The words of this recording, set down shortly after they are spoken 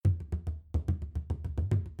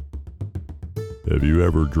Have you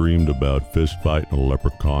ever dreamed about fistfighting a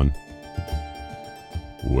leprechaun?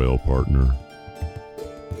 Well, partner,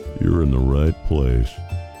 you're in the right place.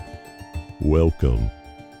 Welcome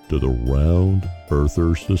to the Round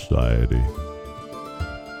Earther Society.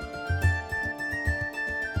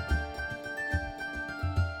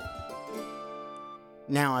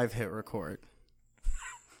 Now I've hit record.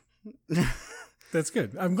 That's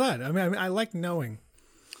good. I'm glad. I mean, I like knowing.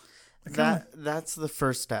 That's the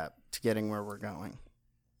first step to getting where we're going.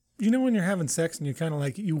 You know when you're having sex and you kind of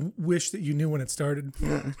like, you wish that you knew when it started?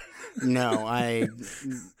 No, I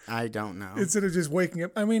don't know. Instead of just waking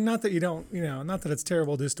up. I mean, not that you don't, not that it's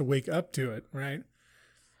terrible just to wake up to it, right?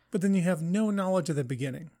 But then you have no knowledge of the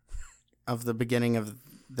beginning. Of the beginning of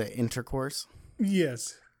the intercourse?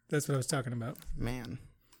 Yes. That's what I was talking about. Man.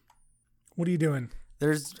 What are you doing?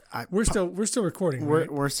 We're still recording, right?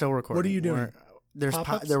 We're still recording. What are you doing? There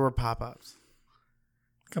were pop-ups.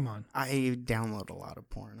 Come on. I download a lot of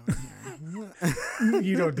porn on here.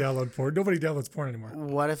 You don't download porn. Nobody downloads porn anymore.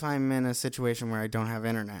 What if I'm in a situation where I don't have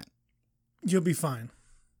internet? You'll be fine.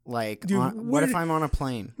 Like, dude, what if I'm on a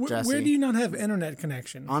plane, Jesse? Where do you not have internet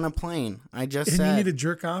connection? On a plane. I just and said... you need to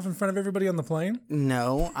jerk off in front of everybody on the plane?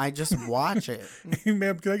 No, I just watch it. Hey,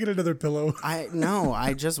 ma'am, can I get another pillow? No,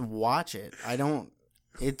 I just watch it. I don't...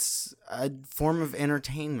 It's a form of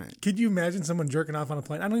entertainment. Could you imagine someone jerking off on a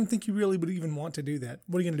plane? I don't even think you really would even want to do that.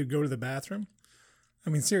 What are you going to do, go to the bathroom? I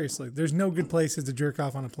mean, seriously, there's no good places to jerk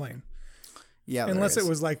off on a plane. Yeah, unless it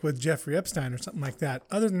was like with Jeffrey Epstein or something like that.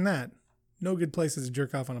 Other than that, no good places to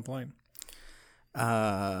jerk off on a plane.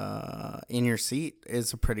 In your seat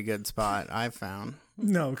is a pretty good spot, I've found.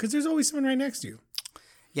 No, because there's always someone right next to you.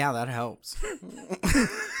 Yeah, that helps.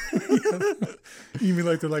 You mean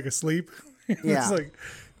like they're like asleep? Yeah. It's like,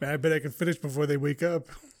 man, I bet I can finish before they wake up.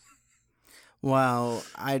 Well,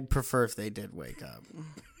 I'd prefer if they did wake up.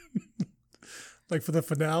 Like for the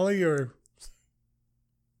finale or?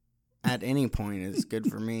 At any point is good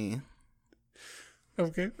for me.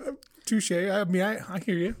 Okay. Touche. I mean, I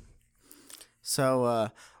hear you. So,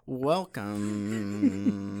 welcome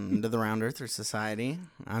to the Round Earther Society.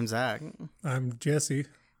 I'm Zach. I'm Jesse.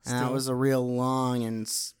 And that was a real long and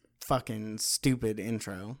fucking stupid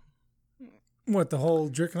intro. What, the whole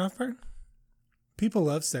jerking off part? People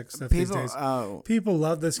love sex stuff these days. Oh, people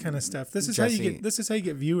love this kind of stuff. This is Jesse, how you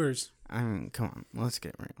get viewers. I mean, come on, let's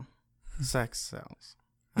get real. Sex sells.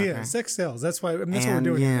 Okay? Yeah, sex sells. That's why. That's what we're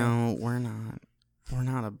doing. You know, we're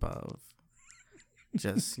not above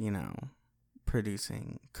just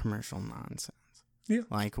producing commercial nonsense. Yeah,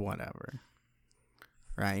 like whatever.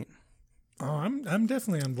 Right. Oh, I'm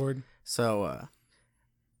definitely on board. So,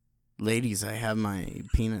 ladies, I have my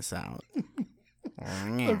penis out.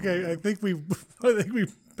 Okay, I think we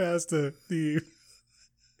passed I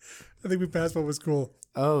think we passed what was cool.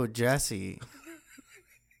 Oh, Jesse.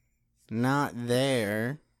 Not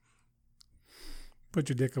there. Put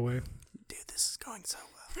your dick away. Dude, this is going so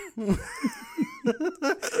well.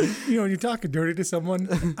 When you're talking dirty to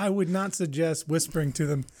someone, I would not suggest whispering to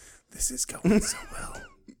them, this is going so well.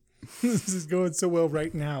 This is going so well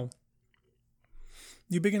right now.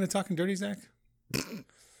 You big into talking dirty, Zach?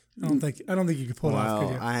 I don't think you could pull it off,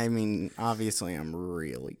 could you? I mean, obviously, I'm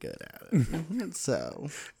really good at it. So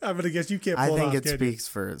I'm gonna guess you can't pull it off. I think it speaks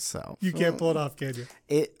for itself. You can't pull it off, can you?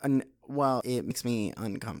 It makes me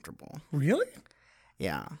uncomfortable. Really?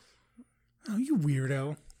 Yeah. Oh, you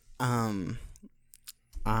weirdo.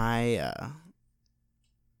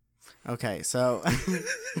 Okay, so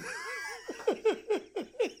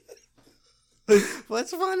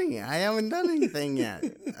what's funny? I haven't done anything yet.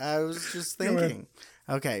 I was just thinking.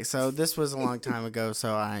 Okay, so this was a long time ago,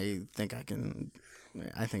 so I think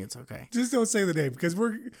it's okay. Just don't say the name, because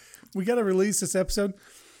we got to release this episode.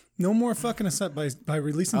 No more fucking us up by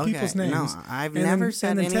releasing people's names. No, I've never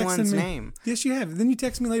said anyone's name. Yes, you have. Then you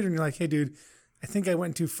text me later and you're like, hey, dude, I think I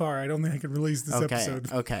went too far. I don't think I could release this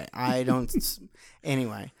episode. Okay, I don't.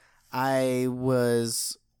 Anyway, I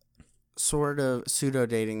was sort of pseudo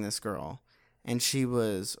dating this girl, and she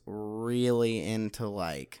was really into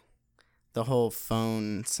like the whole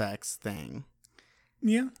phone sex thing.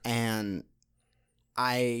 Yeah. And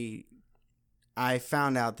I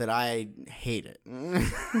found out that I hate it.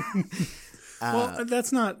 Well,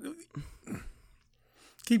 that's not...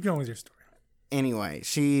 Keep going with your story. Anyway,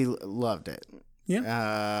 she loved it.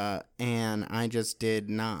 Yeah. And I just did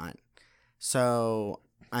not. So,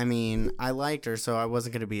 I mean, I liked her, so I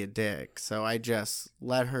wasn't going to be a dick. So I just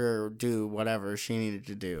let her do whatever she needed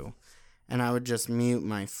to do. And I would just mute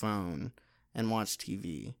my phone and watch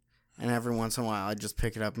TV. And every once in a while, I'd just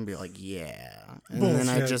pick it up and be like, yeah. And then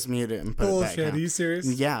I'd just mute it and put it back down. Are you serious?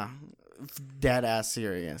 Yeah. dead ass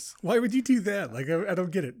serious. Why would you do that? Like, I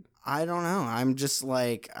don't get it. I don't know. I'm just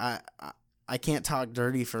like, I can't talk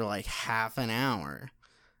dirty for like half an hour.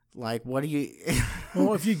 Like, what do you...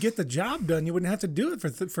 Well, if you get the job done, you wouldn't have to do it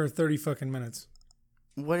for 30 fucking minutes.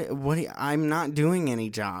 I'm not doing any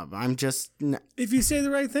job. I'm just... If you say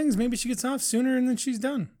the right things, maybe she gets off sooner and then she's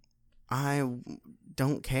done. I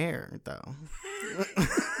don't care, though.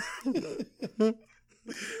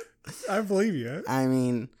 I believe you. I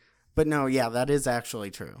mean, but no, yeah, that is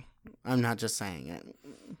actually true. I'm not just saying it.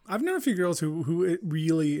 I've known a few girls who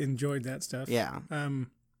really enjoyed that stuff. Yeah.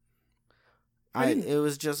 I it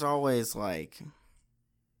was just always like...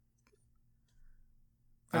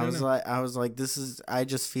 I was like, this is... I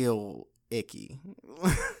just feel icky.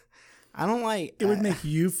 I don't like... It would make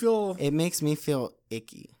you feel... It makes me feel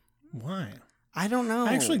icky. Why? I don't know.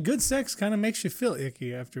 Actually, good sex kind of makes you feel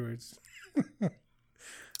icky afterwards.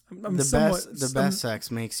 The best sex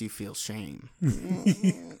makes you feel shame.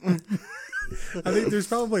 I think there's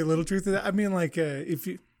probably a little truth to that. I mean, like, I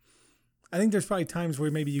think there's probably times where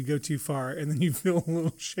maybe you go too far and then you feel a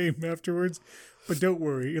little shame afterwards. But don't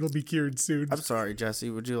worry, it'll be cured soon. I'm sorry, Jesse.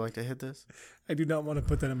 Would you like to hit this? I do not want to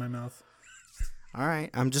put that in my mouth. All right.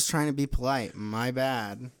 I'm just trying to be polite. My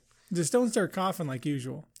bad. Just don't start coughing like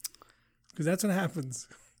usual. Because that's what happens.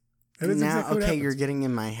 That is now, exactly what okay, happens. you're getting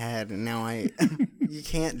in my head, and now you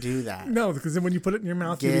can't do that. No, because then when you put it in your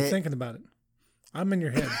mouth, you'll be thinking about it. I'm in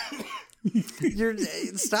your head.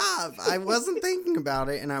 Stop. I wasn't thinking about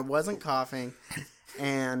it, and I wasn't coughing,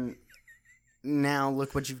 and now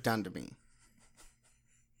look what you've done to me.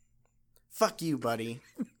 Fuck you, buddy.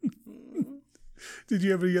 Did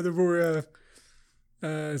you have any other more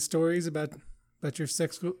stories about your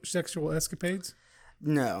sexual escapades?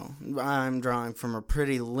 No, I'm drawing from a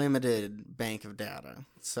pretty limited bank of data,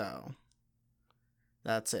 so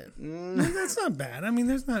that's it. That's not bad. I mean,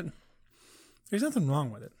 there's nothing wrong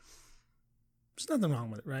with it. There's nothing wrong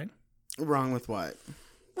with it, right? Wrong with what?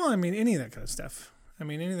 Well, I mean, any of that kind of stuff. I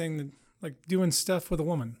mean, anything that, like doing stuff with a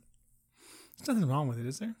woman. There's nothing wrong with it,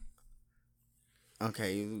 is there?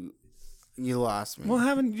 Okay, you lost me.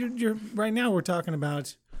 Well, you're right now we're talking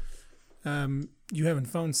about you having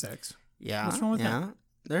phone sex. Yeah. What's wrong with that?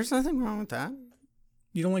 There's nothing wrong with that.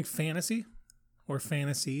 You don't like fantasy or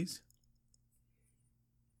fantasies?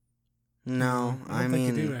 No, I don't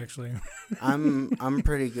think you do actually. I'm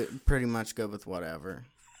pretty much good with whatever.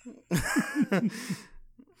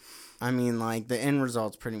 I mean, like the end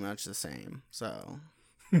result's pretty much the same. So,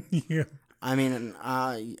 yeah. I mean,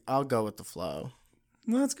 I'll go with the flow.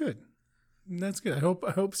 Well, that's good. That's good. I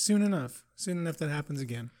hope soon enough that happens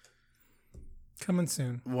again. Coming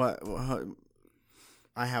soon. What?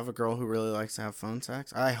 I have a girl who really likes to have phone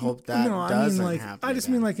sex. I hope that doesn't happen. I just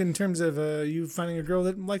mean like in terms of you finding a girl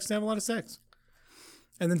that likes to have a lot of sex,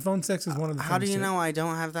 and then phone sex is one of the. How do you know I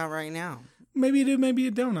don't have that right now? Maybe you do, maybe you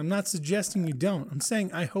don't. I'm not suggesting you don't. I'm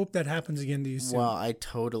saying I hope that happens again to you soon. Well, I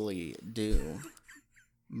totally do,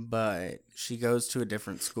 but she goes to a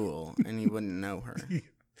different school, and you wouldn't know her.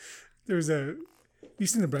 You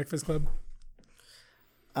seen The Breakfast Club?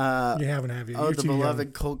 You haven't, have you? Oh, You're the too beloved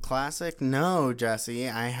young. cult classic? No, Jesse,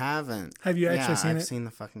 I haven't. Have you actually seen it? I've seen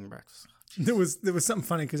the fucking Breakfast Club. There was something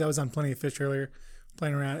funny because I was on Plenty of Fish earlier,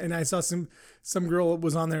 playing around, and I saw some girl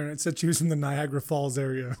was on there and it said she was from the Niagara Falls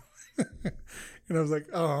area, and I was like,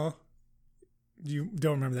 oh, you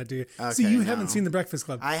don't remember that, do you? Okay, See, you haven't seen The Breakfast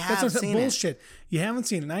Club. I That's have seen bullshit. it. You haven't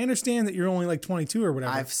seen it. And I understand that you're only like 22 or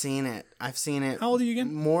whatever. I've seen it. How old are you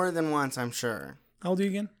again? More than once, I'm sure. How old are you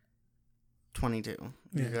again? 22.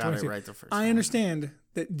 Yeah, You got 22. it right the first I time. understand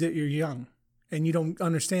that you're young and you don't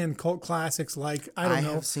understand cult classics like, I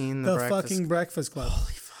have seen the fucking Breakfast Club.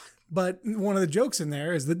 Holy fuck. But one of the jokes in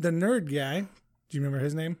there is that the nerd guy, do you remember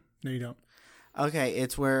his name? No, you don't. Okay,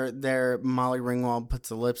 it's where Molly Ringwald puts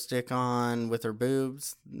the lipstick on with her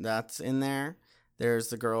boobs. That's in there. There's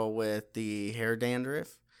the girl with the hair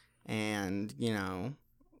dandruff and,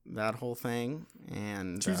 that whole thing.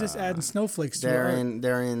 And She was just adding snowflakes to they're her.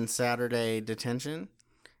 they're in Saturday detention,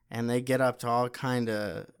 and they get up to all kind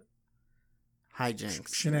of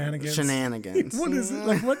hijinks, Shenanigans. What is it?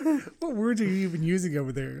 Like, what words are you even using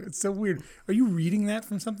over there? It's so weird. Are you reading that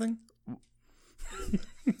from something?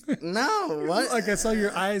 No, what? Like I saw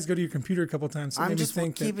your eyes go to your computer a couple times. So I'm just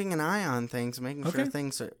keeping an eye on things, making sure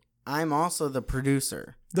things are. I'm also the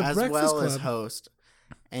producer as well as host,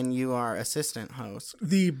 and you are assistant host.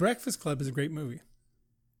 The Breakfast Club is a great movie.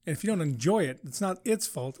 And if you don't enjoy it, it's not its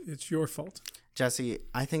fault. It's your fault. Jesse,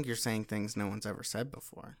 I think you're saying things no one's ever said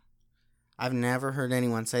before. I've never heard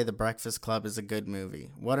anyone say The Breakfast Club is a good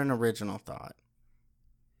movie. What an original thought.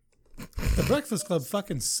 The Breakfast Club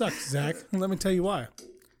fucking sucks, Zach. Let me tell you why.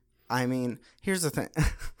 I mean, here's the thing.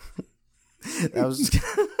 That was.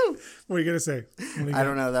 What are you gonna say? I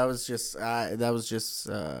don't know. That was just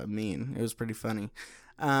mean. It was pretty funny.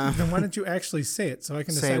 Then why don't you actually say it so I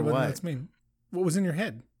can Say decide whether what? that's mean? What was in your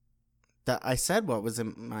head? That I said what was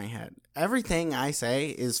in my head. Everything I say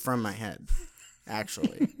is from my head.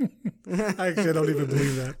 Actually. I don't even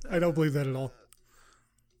believe that. I don't believe that at all.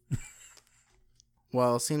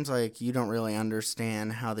 Well, it seems like you don't really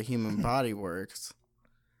understand how the human body works.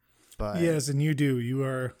 But Yes, and you do. You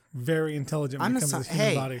are very intelligent when I'm it comes to the human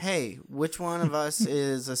hey, body. hey, which one of us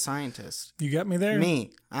is a scientist? You got me there?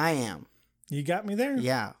 Me. I am. You got me there?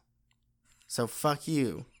 Yeah. So fuck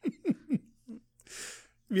you.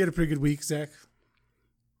 You had a pretty good week, Zach?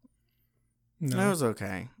 No. That was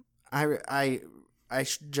okay. I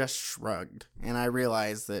just shrugged, and I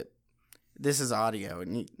realized that this is audio,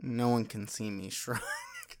 and no one can see me shrug.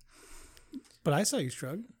 But I saw you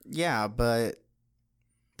shrug. Yeah, but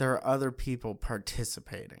there are other people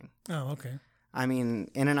participating. Oh, okay. I mean,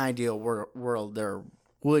 in an ideal world, there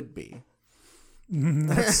would be.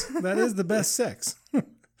 That is the best sex.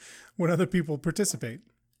 When other people participate.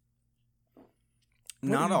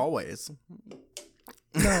 Not always.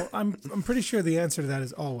 No, I'm pretty sure the answer to that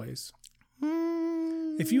is always.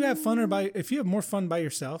 If you have more fun by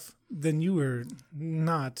yourself, then you are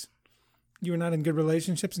not in good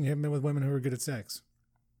relationships, and you haven't been with women who are good at sex,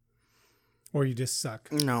 or you just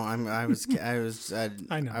suck. No, I was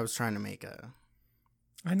I know. I was trying to make a.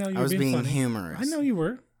 I know you I were was being being funny. humorous. I know you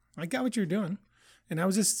were. I got what you were doing, and I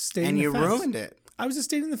was just stating. And the you facts. ruined it. I was just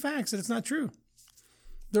stating the facts that it's not true.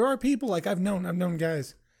 There are people like I've known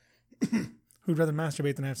guys who'd rather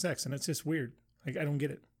masturbate than have sex, and it's just weird. Like I don't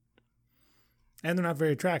get it. And they're not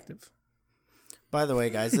very attractive. By the way,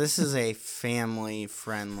 guys, this is a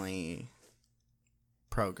family-friendly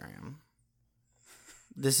program.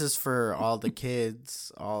 This is for all the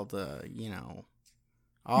kids, all the,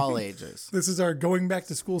 all ages. This is our going back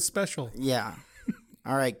to school special. Yeah.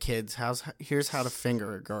 All right, kids, here's how to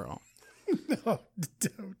finger a girl. No,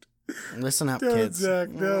 don't. Listen up, Don't, kids. Zach.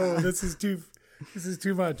 No, this is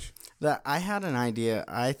too much. I had an idea.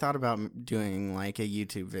 I thought about doing like a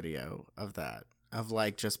YouTube video of that. Of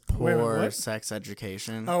like just Wait a minute, poor what? sex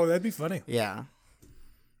education. Oh, that'd be funny. Yeah.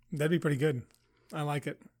 That'd be pretty good. I like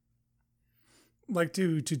it. Like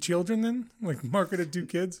to children then? Like marketed to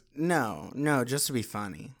kids? No, just to be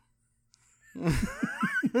funny.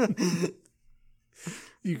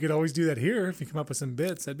 You could always do that here if you come up with some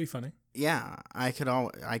bits. That'd be funny. Yeah, I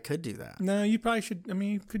could do that. No, you probably should. I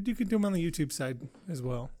mean, you could do them on the YouTube side as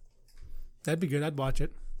well. That'd be good. I'd watch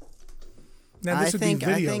it. Now, this would be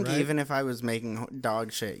video, I think right? even if I was making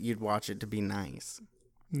dog shit, you'd watch it to be nice.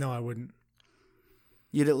 No, I wouldn't.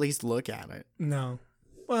 You'd at least look at it. No.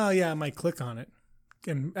 Well, yeah, I might click on it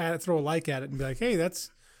and throw a like at it and be like, "Hey,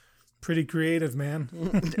 that's pretty creative, man."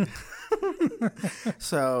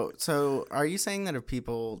 So are you saying that if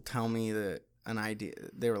people tell me that an idea,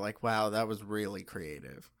 they were like, "Wow, that was really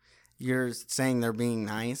creative," you're saying they're being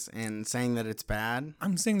nice and saying that it's bad?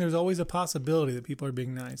 I'm saying there's always a possibility that people are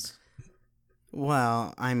being nice.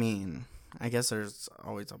 Well, I mean, I guess there's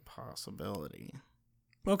always a possibility.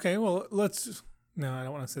 Okay, well, let's... No, I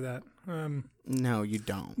don't want to say that. No, you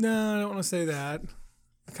don't. No, I don't want to say that.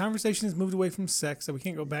 The conversation has moved away from sex, so we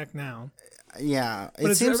can't go back now. Yeah, But it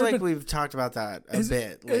has there seems ever like been- we've talked about that a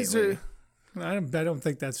bit lately. Is there, I don't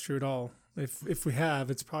think that's true at all. If we have,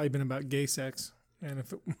 it's probably been about gay sex, and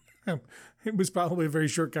if it was probably a very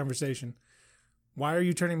short conversation. Why are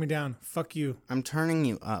you turning me down? Fuck you. I'm turning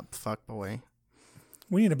you up, fuckboy.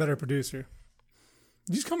 We need a better producer.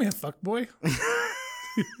 Did you just call me a fuckboy?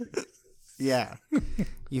 Yeah,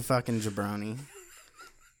 you fucking jabroni.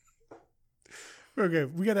 Okay,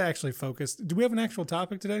 we got to actually focus. Do we have an actual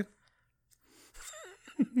topic today?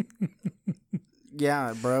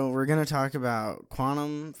 Yeah, bro, we're gonna talk about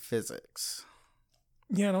quantum physics.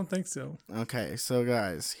 Yeah, I don't think so. Okay, so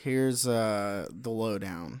guys, here's the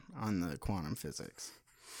lowdown on the quantum physics.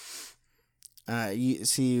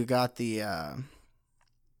 You got the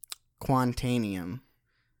quantanium,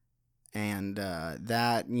 and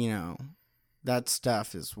that that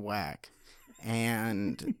stuff is whack,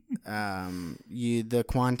 and the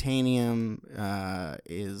quantanium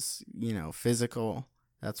is physical.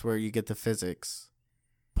 That's where you get the physics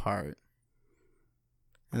part.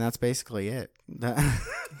 And that's basically it.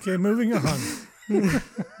 Okay, moving on.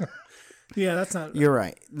 Yeah, that's not... You're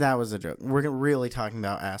right. That was a joke. We're really talking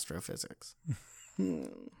about astrophysics.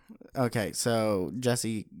 Okay, so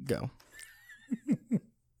Jesse, go.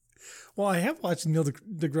 Well, I have watched Neil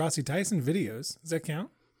deGrasse Tyson videos. Does that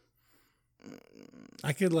count?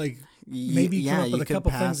 I could maybe come up with a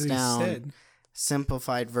couple things that he said.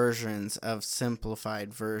 simplified versions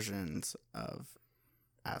of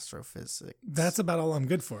astrophysics. That's about all I'm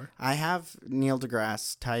good for. I have Neil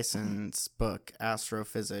deGrasse Tyson's book,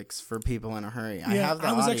 Astrophysics for People in a Hurry. I have the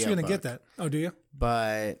I was audio actually going to get book, that. Oh, do you?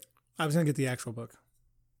 But I was going to get the actual book.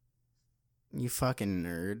 you fucking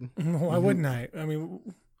nerd. Why wouldn't I? I mean,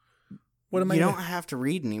 what am I? You don't have to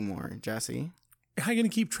read anymore, Jesse. How are you going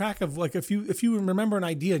to keep track of, like, if you remember an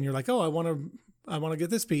idea and you're like, oh, I want to get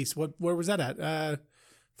this piece. Where was that at?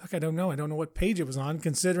 Fuck, I don't know. I don't know what page it was on,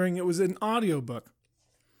 considering it was an audiobook.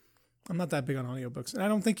 I'm not that big on audiobooks, and I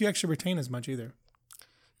don't think you actually retain as much either.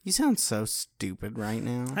 You sound so stupid right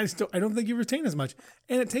now. I don't think you retain as much,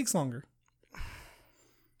 and it takes longer.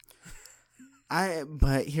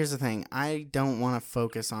 But here's the thing. I don't want to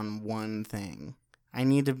focus on one thing. I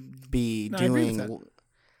need to be No, I agree with doing.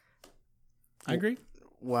 that. I agree.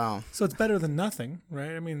 Well, So it's better than nothing,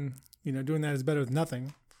 right? I mean, doing that is better than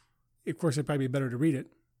nothing. Of course, it'd probably be better to read it,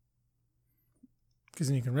 because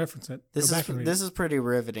then you can reference it. this Go back and read is pretty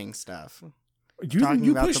riveting stuff. it. talking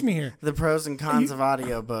You about pushed me here. The pros and cons of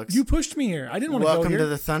audiobooks. You pushed me here. I didn't want to go Welcome here. to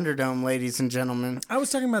the Thunderdome, ladies and gentlemen. I was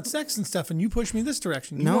talking about sex and stuff, and you pushed me this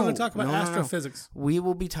direction. You No, want to talk about no. astrophysics. We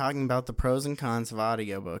will be talking about the pros and cons of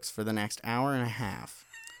audiobooks for the next hour and a half.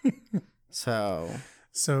 So,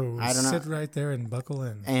 So I don't know. sit right there and buckle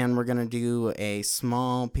in. and we're going to do a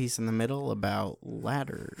small piece in the middle about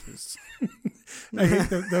ladders. I hate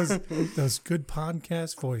those good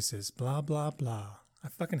podcast voices. Blah blah blah. I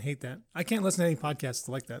fucking hate that. I can't listen to any podcasts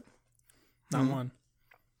like that. Not one.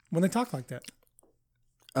 When they talk like that.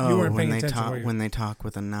 Oh, weren't when paying they attention, talk were you? when they talk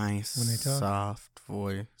with a nice, When they talk? soft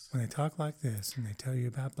voice. When they talk like this and they tell you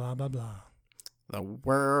about blah blah blah. The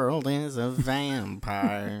world is a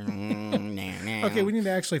vampire. Okay, we need to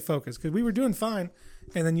actually focus because we were doing fine,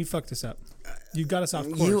 and then you fucked us up. You got us off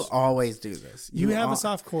course. You always do this. You have us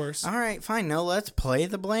off course. All right, fine. No, let's play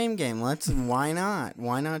the blame game. Why not?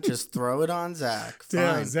 Why not just throw it on Zach? Fine.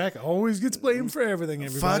 Yeah, Zach always gets blamed for everything.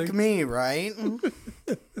 Everybody. Fuck me, right?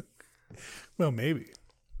 Well, maybe.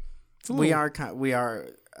 It's a we little-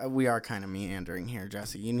 are kind of meandering here,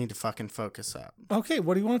 Jesse. You need to fucking focus up. Okay,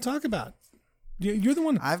 what do you want to talk about? You're the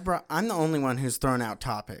one. I'm the only one who's thrown out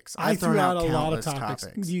topics. I I've threw thrown out a lot of countless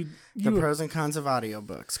topics. The pros and cons of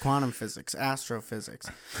audiobooks, quantum physics, astrophysics.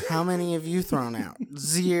 How many have you thrown out?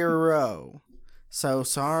 0. So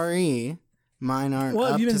sorry, mine aren't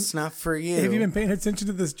Well, up you to didn't- snuff for you. Have you been paying attention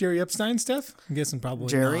to this Jerry Epstein stuff? I'm guessing probably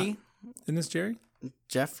Jerry? not. Isn't this Jerry?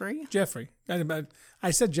 Jeffrey? Jeffrey. I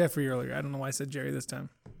said Jeffrey earlier. I don't know why I said Jerry this time.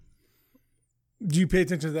 Do you pay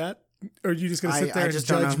attention to that? Or are you just going to sit there I and just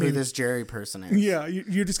judge don't know me? who this Jerry person is. Yeah,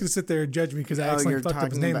 you're just going to sit there and judge me because I accidentally fucked up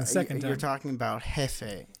his name the second time. You're talking about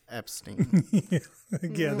Jefe Epstein.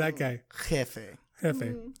 Yeah, that guy. Jefe.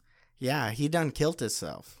 Hefe. Yeah, he done killed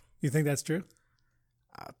himself. You think that's true?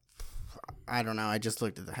 I don't know. I just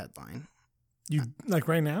looked at the headline. You like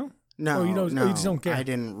right now? No, Oh, you don't- no, oh, you just don't care. I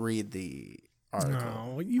didn't read the article.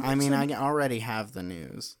 No. You I mean, said- I already have the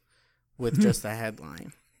news with just the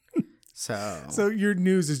headline. So your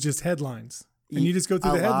news is just headlines. And you just go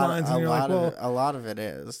through a the lot- headlines and a you're like, lot of well, it- a lot of it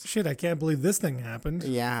is. shit, I can't believe this thing happened.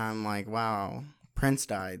 Yeah, I'm like, wow, Prince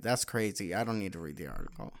died. That's crazy. I don't need to read the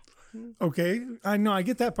article. Okay. I know, I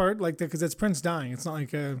get that part, like, because it's Prince dying. It's not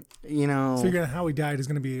like You know, figuring out how he died is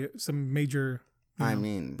going to be some major I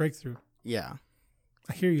mean, breakthrough. yeah.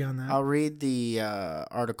 I hear you on that. I'll read the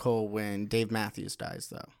article when Dave Matthews dies,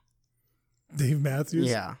 though. Dave Matthews?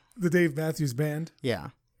 Yeah, The Dave Matthews Band? yeah.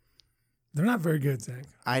 They're not very good, Zach.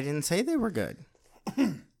 I didn't say they were good.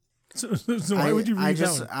 So why would you read that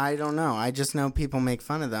one? I don't know. I just know people make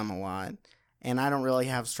fun of them a lot, and I don't really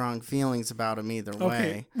have strong feelings about them either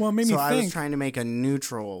way. Well, it made me so I was think. trying to make a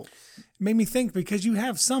neutral. Made me think because you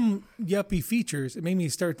have some yuppie features. It made me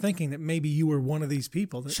start thinking that maybe you were one of these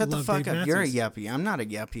people that Shut the love fuck Dave up. You're a Matthews. yuppie. I'm not a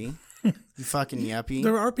yuppie. You fucking yuppie.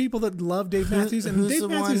 There are people that love Dave Matthews, and Who's Dave the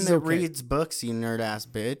Matthews one is that okay. reads books, you nerd ass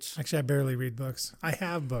bitch? Actually, I barely read books. I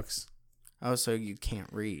have books. Oh, so you can't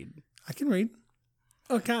read. I can read.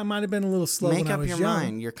 Okay, I might have been a little slow Make when I up was your young.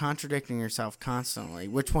 mind. You're contradicting yourself constantly.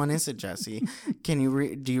 Which one is it, Jesse? Can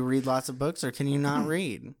you do you read lots of books or can you not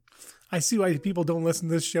read? I see why people don't listen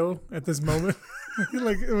to this show at this moment.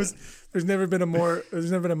 Like it was. There's never been a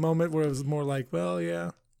moment where it was more like, well,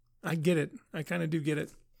 yeah, I get it. I kind of do get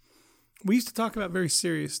it. We used to talk about very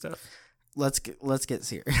serious stuff. Let's get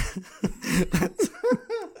serious.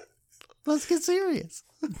 Let's get serious.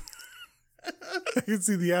 I can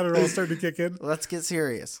see the Adderall starting to kick in. Let's get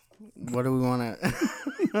serious. What do we want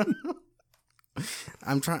to?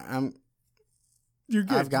 You're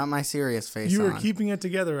good. I've got my serious face You on. are keeping it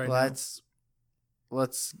together right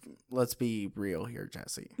Let's be real here,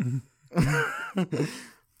 Jesse.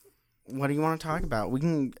 What do you want to talk about? We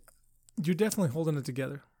can. You're definitely holding it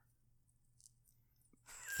together.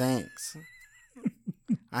 Thanks.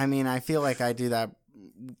 I mean, I feel like I do that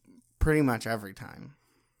pretty much every time.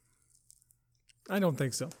 I don't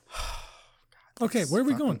think so. Okay, where are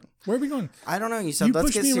we going? Where are we going? I don't know. You said You let's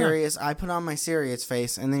pushed get me around. serious. I put on my serious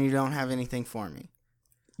face, and then you don't have anything for me.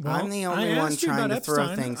 Well, I'm the only I one asked you trying about to throw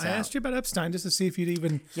Epstein. things I out. asked you about Epstein just to see if you'd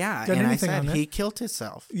even Yeah, done and I anything said on that. he killed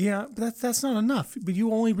himself. Yeah, but that's not enough. But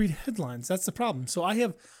you only read headlines. That's the problem. So I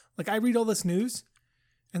have, like, I read all this news,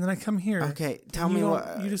 and then I come here. Okay, tell and me you don't-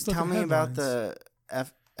 what. you just look tell at me about headlines.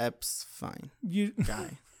 the Epstein You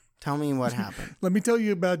guy. Tell me what happened. let me tell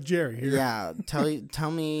you about Jerry here. Yeah,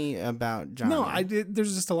 tell me about John. No,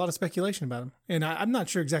 there's just a lot of speculation about him, and I'm not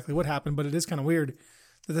sure exactly what happened, but it is kind of weird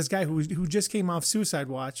that this guy who just came off suicide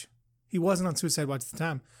watch, he wasn't on suicide watch at the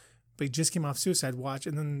time, but he just came off suicide watch,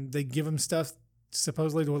 and then they give him stuff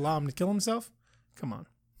supposedly to allow him to kill himself. Come on,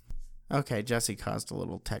 Okay, Jesse caused a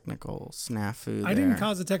little technical snafu. I didn't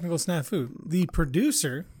cause a technical snafu. The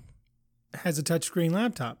producer has a touchscreen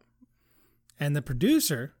laptop, and the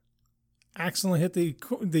producer accidentally hit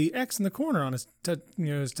the X in the corner on his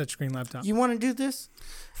his touchscreen laptop. You want to do this?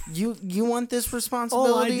 You want this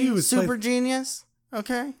responsibility? do is play- Super genius.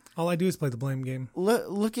 Okay. All I do is play the blame game.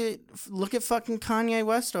 Look at fucking Kanye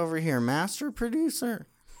West over here, master producer.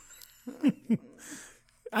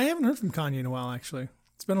 I haven't heard from Kanye in a while, actually.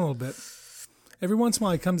 It's been a little bit. Every once in a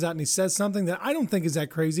while, he comes out and he says something that I don't think is that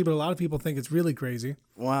crazy, but a lot of people think it's really crazy.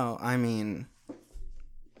 Well, I mean,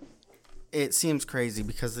 it seems crazy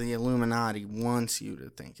because the Illuminati wants you to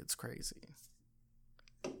think it's crazy.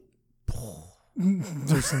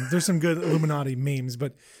 There's some good Illuminati memes,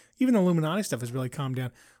 but even the Illuminati stuff has really calmed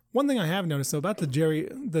down. One thing I have noticed though about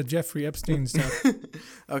the Jeffrey Epstein stuff.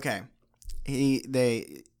 Okay, you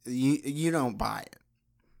don't buy it.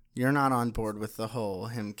 You're not on board with the whole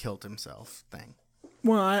him killed himself thing.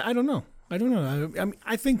 Well, I don't know. I don't know. I mean,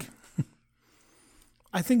 I think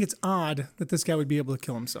it's odd that this guy would be able to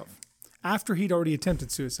kill himself after he'd already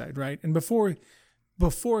attempted suicide, right? And before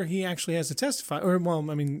he actually has to testify, or well,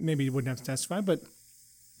 I mean, maybe he wouldn't have to testify, but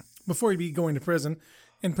before he'd be going to prison,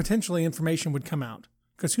 and potentially information would come out,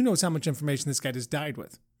 because who knows how much information this guy just died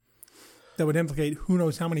with that would implicate who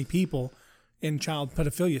knows how many people in child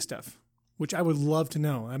pedophilia stuff, which I would love to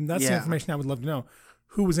know. I mean, that's the Yeah. information I would love to know,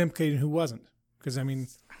 who was implicated and who wasn't, because I mean,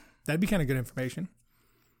 that'd be kind of good information.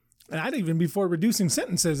 And I'd even before reducing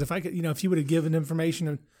sentences, if I could, if you would have given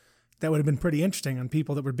information that would have been pretty interesting on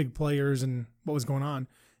people that were big players and what was going on.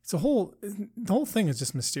 The whole thing is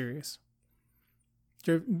just mysterious.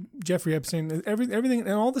 Jeffrey Epstein, everything, and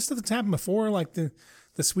all the stuff that's happened before, like the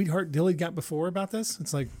sweetheart deal he got before about this.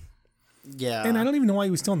 It's like, Yeah, and I don't even know why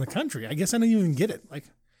he was still in the country. I guess I don't even get it. Like,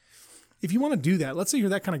 if you want to do that, let's say you're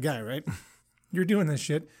that kind of guy, right? You're doing this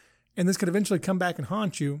shit, and this could eventually come back and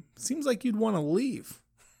haunt you. Seems like you'd want to leave.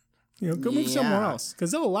 Go move somewhere Yeah. else,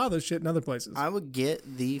 because they'll allow this shit in other places. I would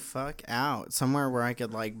get the fuck out somewhere where I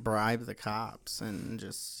could like bribe the cops and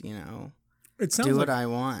just It sounds do like what I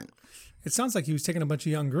want. It sounds like he was taking a bunch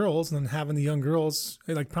of young girls and then having the young girls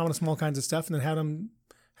like promise them all kinds of stuff and then have them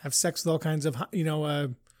have sex with all kinds of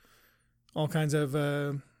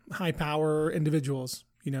high power individuals,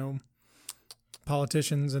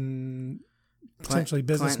 politicians and potentially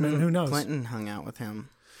businessmen. Who knows? Clinton hung out with him.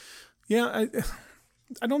 Yeah,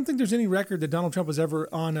 I don't think there's any record that Donald Trump was ever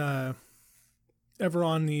on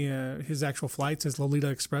his actual flights, his Lolita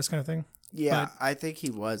Express kind of thing. Yeah, But- I think he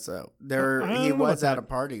was though. I don't He know was about at that. a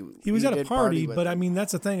party. He was at a did party, with but them. I mean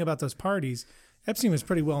that's the thing about those parties. Epstein was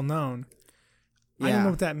pretty well known. I don't Yeah, know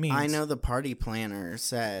what that means. I know the party planner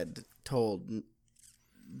told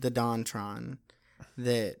the Dontron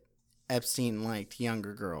that Epstein liked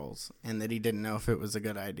younger girls and that he didn't know if it was a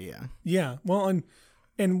good idea. Yeah, well,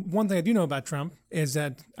 and one thing I do know about Trump is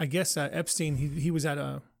that I guess Epstein he was at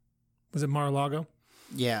was it Mar-a-Lago,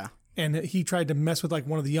 Yeah. and he tried to mess with like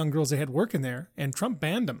one of the young girls they had working there, and Trump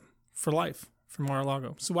banned him for life from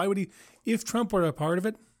Mar-a-Lago. So why would he? If Trump were a part of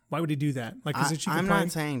it, why would he do that? Like, is it I'm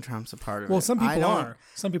not saying Trump's a part of it. Well, some I people don't- are.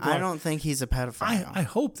 Some people I are. don't think he's a pedophile.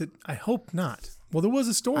 I hope not. Well, there was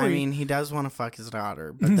a story. I mean, he does want to fuck his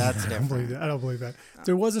daughter, but that's I don't believe different. that. I don't believe that.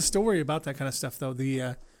 There was a story about that kind of stuff, though.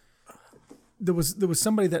 There was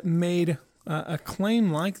somebody that made a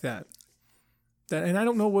claim like that. And I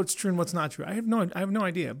don't know what's true and what's not true. I have no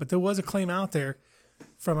idea. But there was a claim out there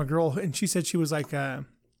from a girl, and she said she was like a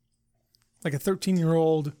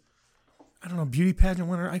 13-year-old, I don't know, beauty pageant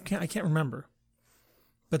winner. I can't remember.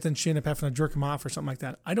 But then she ended up having to jerk him off or something like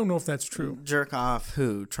that. I don't know if that's true. Jerk off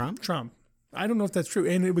who? Trump? Trump. I don't know if that's true,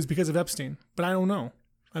 and it was because of Epstein. But I don't know.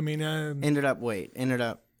 I mean, Ended up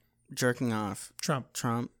jerking off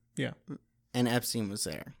Trump, Yeah. and Epstein was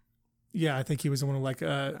there. Yeah, I think he was the one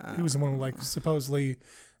who he was the one who supposedly,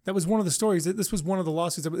 that was one of the stories. This was one of the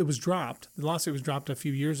lawsuits. It was dropped. The lawsuit was dropped a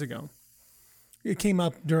few years ago. It came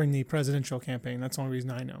up during the presidential campaign. That's the only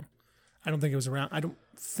reason I know. I don't think it was around. I don't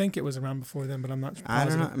think it was around before then, but I'm not positive. I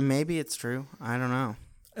don't know. Maybe it's true. I don't know.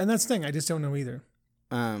 And that's the thing. I just don't know either.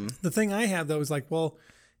 The thing I have, though, is like, well,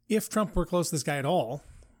 if Trump were close to this guy at all,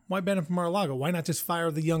 why ban him from Mar-a-Lago? Why not just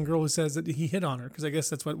fire the young girl who says that he hit on her? Because I guess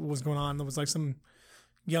that's what was going on. There was like some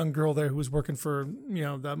young girl there who was working for,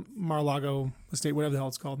 the Mar-a-Lago estate, whatever the hell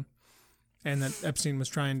it's called. And that Epstein was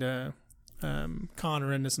trying to con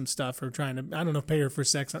her into some stuff or trying to, I don't know, pay her for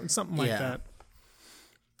sex, something like that.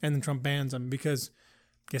 And then Trump bans him because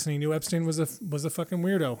guessing he knew Epstein was a fucking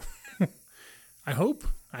weirdo. I hope.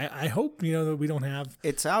 I hope, that we don't have.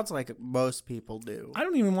 It sounds like most people do. I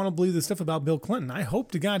don't even want to believe the stuff about Bill Clinton. I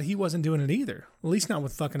hope to God he wasn't doing it either. At least not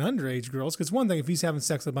with fucking underage girls. Because one thing, if he's having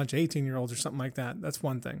sex with a bunch of 18-year-olds or something like that, that's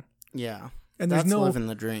one thing. Yeah. And that's living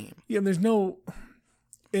the dream. Yeah, there's no.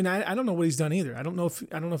 And I don't know what he's done either. I don't know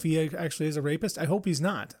if he actually is a rapist. I hope he's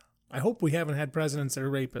not. I hope we haven't had presidents that are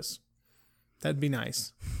rapists. That'd be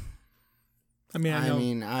nice. I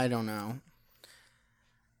mean, I don't know.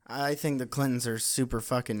 I think the Clintons are super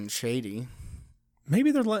fucking shady.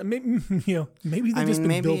 Maybe they're maybe they've just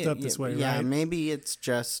been built up this way, yeah, right? Maybe it's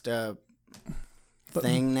just a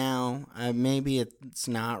thing now. Maybe it's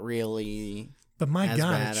not really. But my God,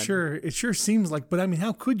 bad. it sure seems like. But I mean,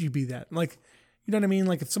 how could you be that? Like, you know what I mean?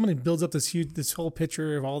 Like, if somebody builds up this whole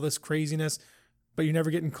picture of all this craziness, but you're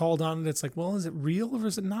never getting called on it, it's like, well, is it real or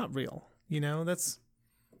is it not real? That's.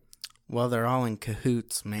 Well, they're all in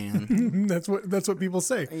cahoots, man. That's what people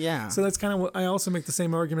say. Yeah. So that's kind of what I also make the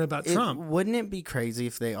same argument about Trump. Wouldn't it be crazy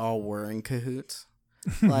if they all were in cahoots?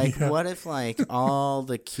 Like, what if all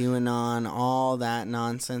the QAnon, all that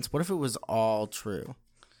nonsense? What if it was all true?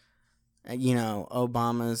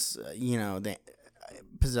 Obama's,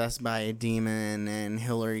 possessed by a demon, and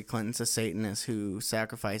Hillary Clinton's a Satanist who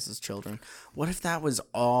sacrifices children. What if that was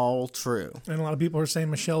all true? And a lot of people are saying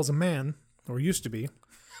Michelle's a man, or used to be.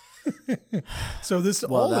 So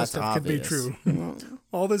all that stuff could be true.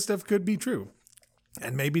 All this stuff could be true.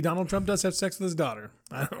 And maybe Donald Trump does have sex with his daughter.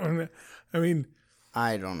 I don't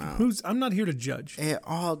know. I'm not here to judge. It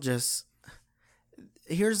all just...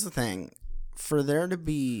 Here's the thing. For there to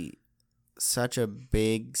be such a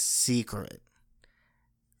big secret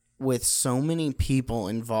with so many people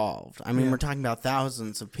involved, we're talking about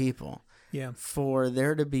thousands of people. Yeah. For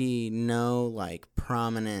there to be no,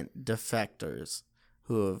 prominent defectors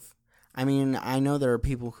who have... I know there are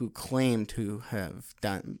people who claim to have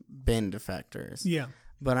been defectors. Yeah.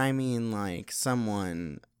 But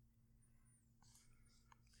someone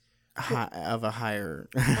of a higher...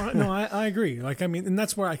 No, I agree. And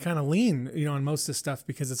that's where I kind of lean, on most of this stuff,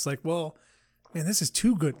 because it's like, well, man, this is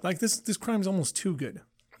too good. This crime's almost too good.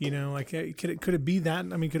 Could it be that?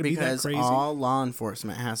 Could it be that crazy? Because all law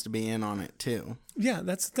enforcement has to be in on it, too. Yeah,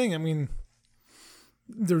 that's the thing.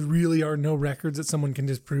 There really are no records that someone can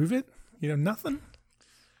disprove it. Nothing.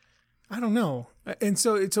 I don't know, and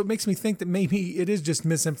so it makes me think that maybe it is just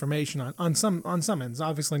misinformation on some ends.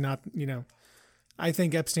 Obviously not. I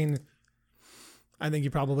think Epstein. I think he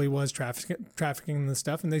probably was trafficking the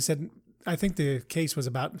stuff, and they said. I think the case was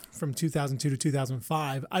about from 2002 to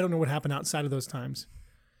 2005. I don't know what happened outside of those times,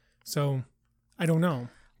 so I don't know.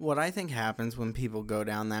 What I think happens when people go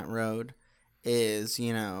down that road is,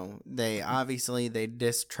 they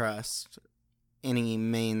distrust any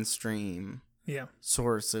mainstream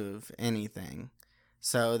source of anything.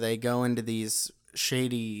 So they go into these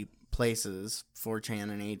shady places, 4chan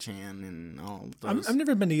and 8chan and all those. I've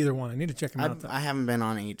never been to either one. I need to check them out, though. I haven't been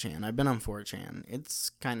on 8chan. I've been on 4chan. It's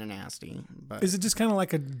kind of nasty. But is it just kind of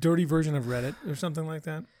like a dirty version of Reddit or something like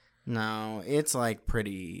that? No, it's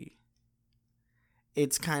pretty...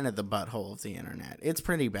 It's kind of the butthole of the internet. It's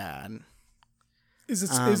pretty bad. Is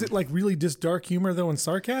it like really just dark humor though and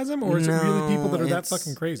sarcasm, or is it really people that are that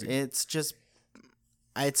fucking crazy? It's just,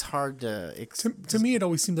 it's hard to. To me, it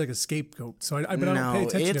always seems like a scapegoat. So I don't pay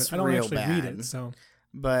attention to it. I don't actually read it. So,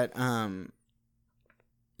 but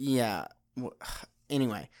yeah.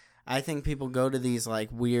 Anyway, I think people go to these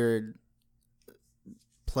weird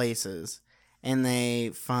places, and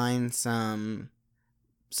they find something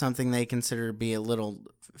they consider to be a little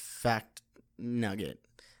fact nugget.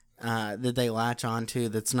 That they latch onto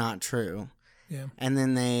that's not true. Yeah. And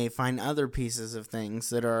then they find other pieces of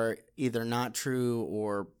things that are either not true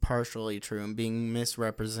or partially true and being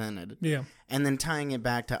misrepresented. Yeah. And then tying it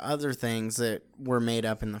back to other things that were made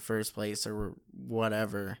up in the first place or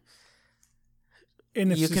whatever.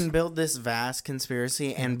 And you can build this vast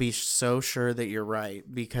conspiracy and be so sure that you're right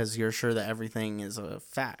because you're sure that everything is a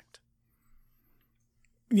fact.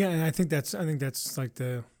 Yeah, and I think that's like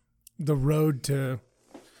the road to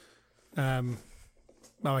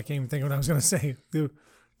well, I can't even think of what I was going to say.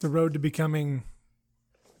 The road to becoming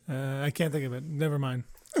I can't think of it. Never mind.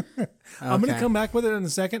 I'm going to come back with it in a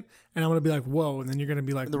second, and I'm going to be like, whoa, and then you're going to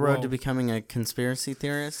be like, the road whoa. to becoming a conspiracy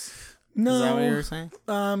theorist? No. Is that what you were saying?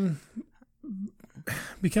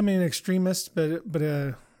 Becoming an extremist, but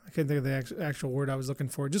I can't think of the actual word I was looking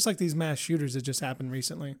for. Just like these mass shooters that just happened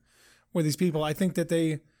recently, where these people, I think that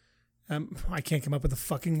they, I can't come up with a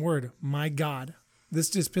fucking word. My God, this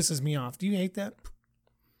just pisses me off. Do you hate that?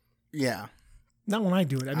 Yeah. Not when I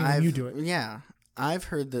do it. I mean, when you do it. Yeah. I've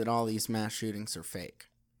heard that all these mass shootings are fake.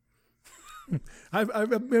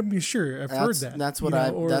 I'm sure I've heard that. That's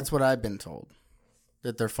what I've been told.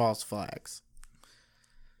 That they're false flags.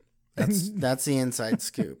 That's the inside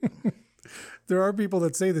scoop. There are people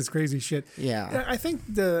that say this crazy shit. Yeah. I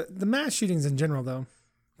think the mass shootings in general, though,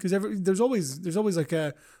 because there's always like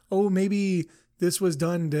maybe this was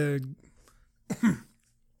done to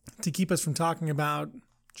keep us from talking about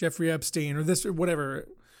Jeffrey Epstein or this or whatever.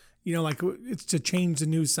 You know, like it's to change the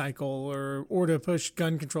news cycle or to push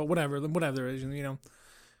gun control, whatever it is, you know.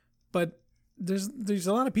 But there's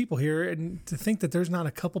a lot of people here, and to think that there's not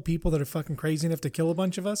a couple people that are fucking crazy enough to kill a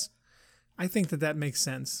bunch of us, I think that makes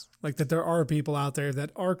sense. Like that there are people out there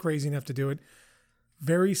that are crazy enough to do it.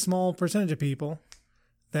 Very small percentage of people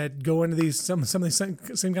that go into these some of these same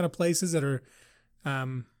kind of places that are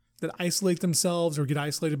that isolate themselves or get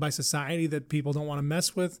isolated by society that people don't want to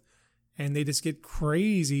mess with. And they just get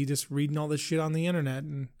crazy just reading all this shit on the internet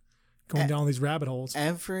and going down these rabbit holes.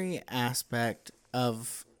 Every aspect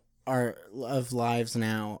of our lives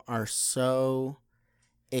now are so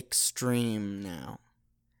extreme now.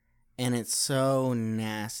 And it's so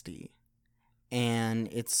nasty. And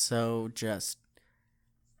it's so just...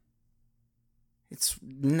 It's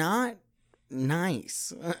not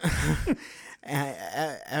nice.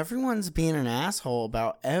 Everyone's being an asshole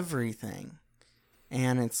about everything.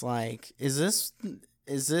 And it's like, is this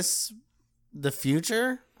the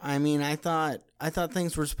future? I mean, I thought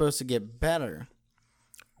things were supposed to get better.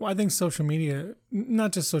 Well, I think social media,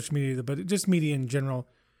 not just social media, but just media in general,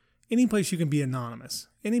 any place you can be anonymous.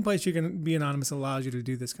 Any place you can be anonymous allows you to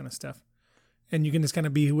do this kind of stuff. And you can just kind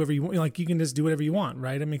of be whoever you want. Like, you can just do whatever you want,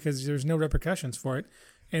 right? I mean, because there's no repercussions for it.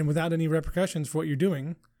 And without any repercussions for what you're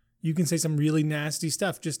doing, you can say some really nasty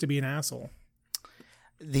stuff just to be an asshole.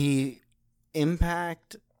 The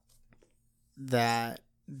impact that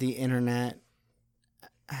the internet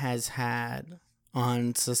has had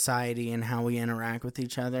on society and how we interact with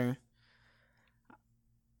each other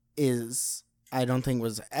is, I don't think,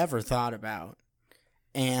 was ever thought about.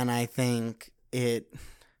 And I think it's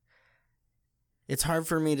hard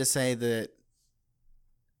for me to say that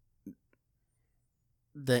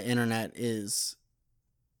the internet is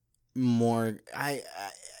more,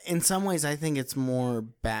 in some ways, I think it's more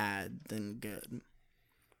bad than good.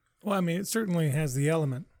 Well, I mean, it certainly has the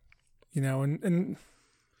element, you know, and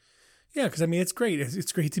yeah, because I mean, it's great.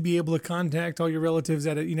 It's great to be able to contact all your relatives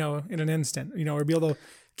in an instant, you know, or be able to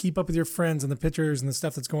keep up with your friends and the pictures and the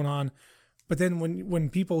stuff that's going on. But then when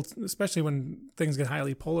people, especially when things get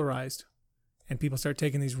highly polarized and people start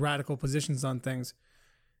taking these radical positions on things,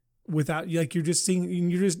 without, like, you're just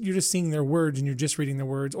seeing their words and you're just reading their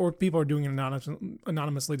words, or people are doing it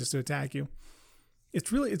anonymously just to attack you.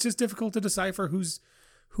 It's just difficult to decipher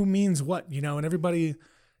who means what, you know, and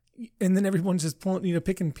then everyone's just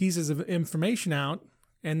picking pieces of information out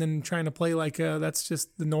and then trying to play like that's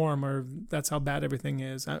just the norm or that's how bad everything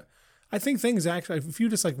is. I think things actually, if you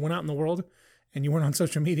just like went out in the world and you weren't on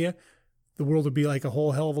social media, the world would be like a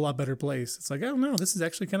whole hell of a lot better place. It's like, I don't know, this is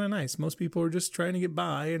actually kind of nice. Most people are just trying to get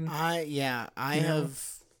by. And I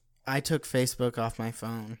took Facebook off my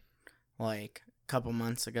phone like a couple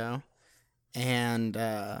months ago, and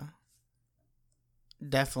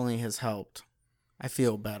definitely has helped. I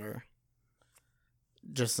feel better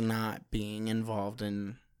just not being involved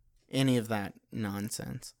in any of that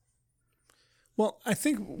nonsense. Well, I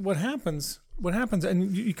think what happens,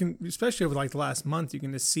 and you can, especially over like the last month, you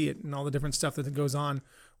can just see it and all the different stuff that goes on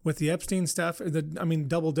with the Epstein stuff.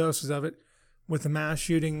 Double doses of it with the mass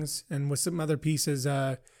shootings and with some other pieces,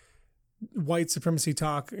 white supremacy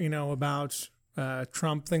talk, you know, about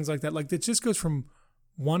Trump, things like that. Like, it just goes from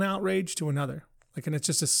one outrage to another. Like, and it's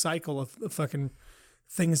just a cycle of fucking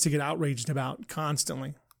things to get outraged about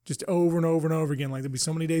constantly. Just over and over and over again. Like, there'll be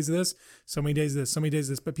so many days of this, so many days of this, so many days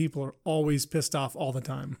of this, but people are always pissed off all the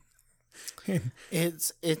time.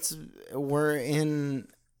 We're in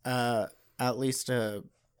a at least a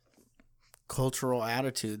cultural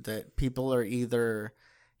attitude that people are either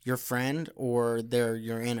your friend or they're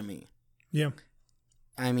your enemy. Yeah.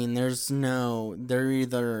 I mean, they're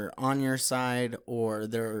either on your side or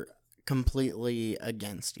they're completely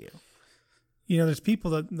against you. You know, there's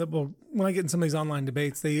people that will, when I get in some of these online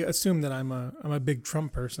debates, they assume that I'm a big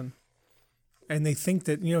Trump person. And they think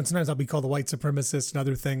that, you know, sometimes I'll be called a white supremacist and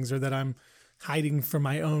other things, or that I'm hiding from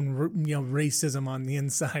my own, you know, racism on the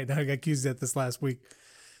inside. I got accused of that this last week.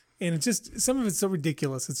 And it's just, some of it's so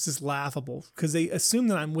ridiculous. It's just laughable because they assume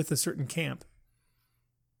that I'm with a certain camp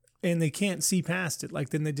and they can't see past it.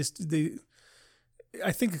 Like, then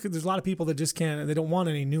I think there's a lot of people that just can't, they don't want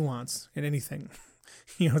any nuance in anything.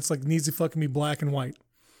 You know, it's like, it needs to fucking be black and white.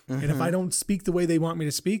 Mm-hmm. And if I don't speak the way they want me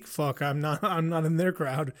to speak, fuck, I'm not in their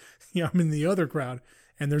crowd. You know, I'm in the other crowd.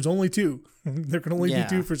 And there's only two. There can only be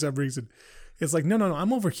two for some reason. It's like, no,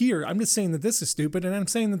 I'm over here. I'm just saying that this is stupid, and I'm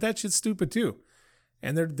saying that shit's stupid too.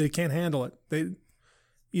 And they can't handle it. They,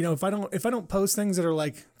 you know, if I don't post things that are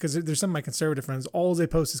like, because there's some of my conservative friends, all they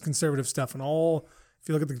post is conservative stuff, and all, if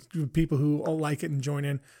you look at the people who all like it and join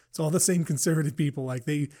in, it's all the same conservative people. Like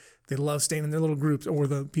they love staying in their little groups, or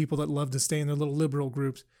the people that love to stay in their little liberal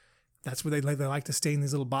groups. That's where they like to stay in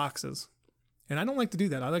these little boxes. And I don't like to do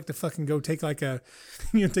that. I like to fucking go take like a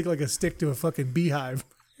stick to a fucking beehive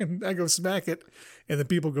and I go smack it and the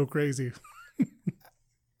people go crazy.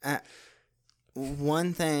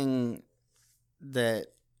 One thing that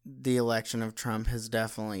the election of Trump has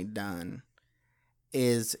definitely done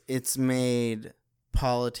is it's made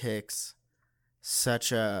politics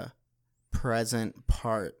such a present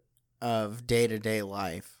part of day-to-day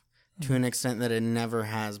life to an extent that it never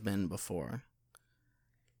has been before.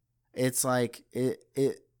 It's like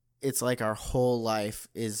it's like our whole life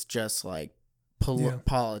is just like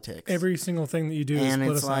politics. Every single thing that you do and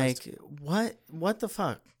is politicized. It's like, what the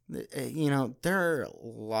fuck? You know, there are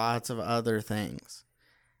lots of other things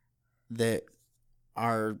that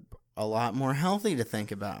are a lot more healthy to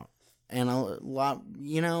think about. And a lot,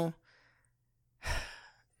 you know,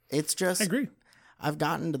 it's just, I agree. I've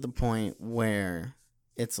gotten to the point where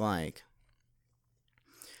it's like,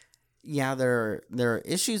 yeah, there are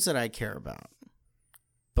issues that I care about,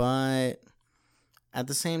 but at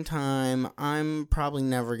the same time, I'm probably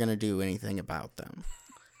never going to do anything about them.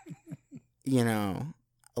 You know,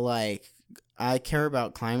 like, I care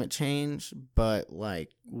about climate change, but, like,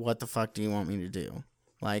 what the fuck do you want me to do?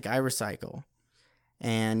 Like, I recycle.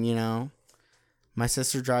 And, you know, my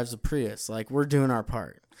sister drives a Prius. Like, we're doing our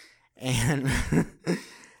part. And,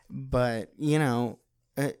 but, you know,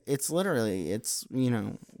 it's literally, it's, you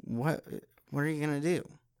know, what are you going to do?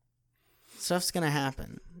 Stuff's going to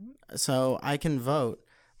happen. So I can vote,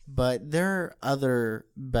 but there are other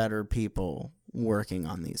better people working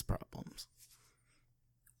on these problems.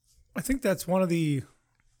 I think that's one of the,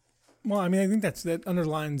 well, I mean, I think that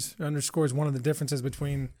underscores one of the differences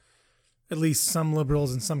between at least some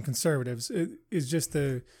liberals and some conservatives. It is just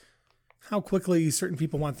how quickly certain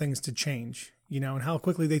people want things to change, you know, and how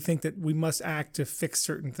quickly they think that we must act to fix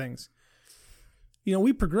certain things. You know,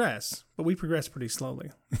 we progress, but we progress pretty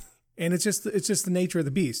slowly. And it's just the nature of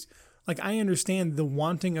the beast. Like, I understand the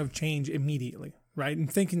wanting of change immediately, right?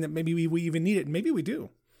 And thinking that maybe we even need it. Maybe we do.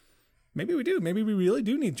 Maybe we do. Maybe we really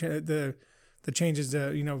do need the changes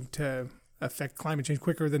to, you know, to affect climate change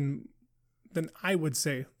quicker than I would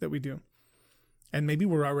say that we do. And maybe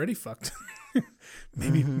we're already fucked.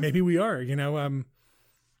 Maybe we are, you know.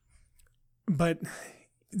 But,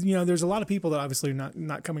 you know, there's a lot of people that obviously are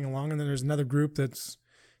not coming along. And then there's another group that's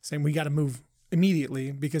saying we got to move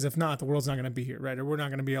immediately, because if not, the world's not going to be here, right? Or we're not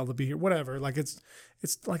going to be able to be here, whatever. Like, it's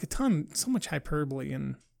like so much hyperbole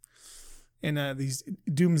in these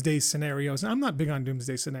doomsday scenarios. And I'm not big on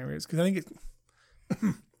doomsday scenarios because I think it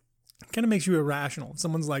kind of makes you irrational.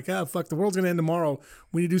 Someone's like, oh, fuck, the world's going to end tomorrow.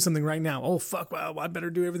 We need to do something right now. Oh, fuck, well, I better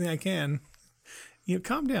do everything I can. You know,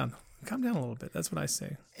 calm down. Calm down a little bit. That's what I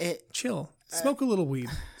say. Chill. Smoke a little weed,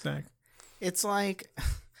 Zach. It's like,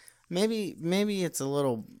 maybe it's a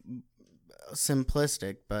little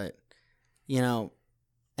simplistic, but, you know,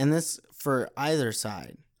 and this for either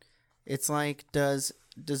side, it's like, does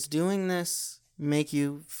doing this make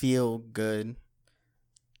you feel good?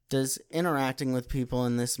 Does interacting with people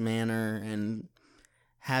in this manner and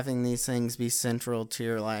having these things be central to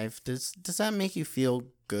your life, does that make you feel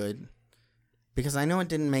good? Because I know it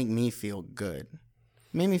didn't make me feel good.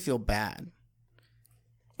 It made me feel bad.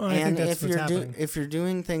 Well, and if you're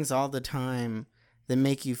doing things all the time that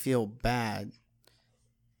make you feel bad,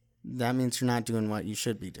 that means you're not doing what you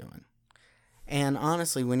should be doing. And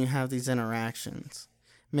honestly, when you have these interactions,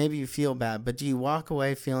 maybe you feel bad, but do you walk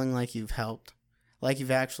away feeling like you've helped? like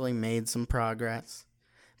you've actually made some progress?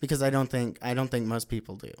 Because I don't think most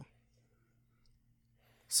people do.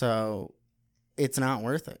 So it's not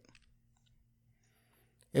worth it.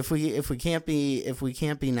 If we can't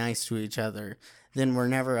be nice to each other, then we're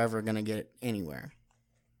never ever going to get anywhere.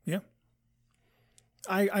 Yeah.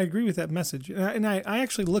 I agree with that message. And I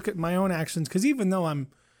actually look at my own actions, because even though I'm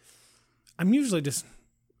usually just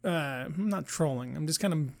I'm not trolling. I'm just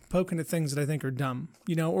kind of poking at things that I think are dumb,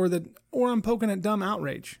 or I'm poking at dumb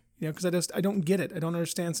outrage, because I don't get it. I don't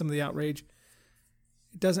understand some of the outrage.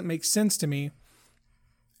 It doesn't make sense to me.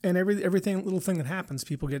 And everything little thing that happens,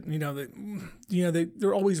 people get,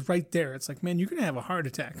 they're always right there. It's like, man, you're gonna have a heart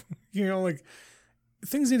attack. Like,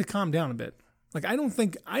 things need to calm down a bit. Like, I don't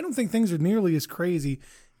think things are nearly as crazy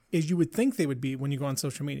as you would think they would be when you go on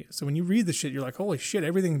social media. So when you read the shit, you're like, holy shit,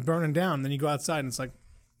 everything's burning down. And then you go outside and it's like,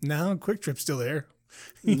 no, Quick Trip's still there.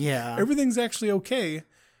 Yeah. Everything's actually okay.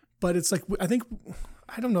 But it's like, I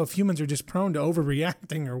don't know if humans are just prone to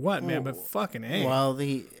overreacting or what, man, but fucking A. Well,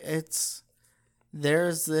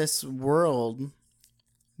 there's this world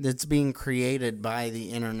that's being created by the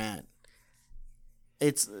internet.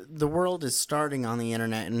 The world is starting on the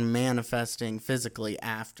internet and manifesting physically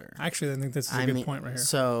after. Actually, I think this is a good point right here.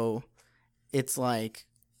 So it's like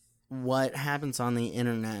what happens on the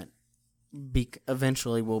internet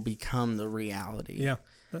eventually will become the reality. Yeah,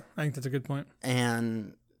 I think that's a good point.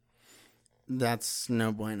 And that's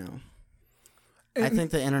no bueno. I think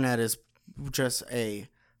the internet is just a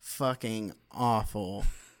fucking awful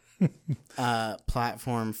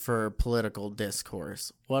platform for political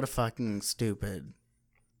discourse. What a fucking stupid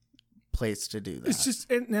place to do that. It's just,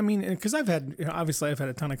 because I've had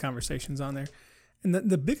a ton of conversations on there, and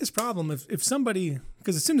the biggest problem if somebody,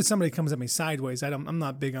 because as soon as somebody comes at me sideways, I'm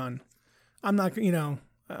not big on,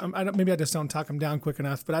 maybe I just don't talk them down quick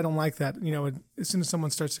enough, but I don't like that. As soon as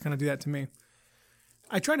someone starts to kind of do that to me,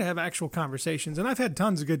 I try to have actual conversations, and I've had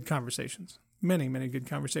tons of good conversations, many, many good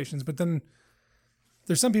conversations, but then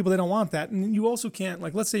there's some people that don't want that, and you also can't,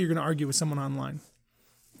 like, let's say you're going to argue with someone online.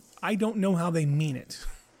 I don't know how they mean it,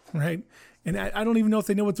 right? And I don't even know if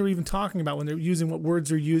they know what they're even talking about when they're using what words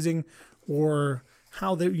they're using, or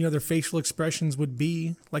how their facial expressions would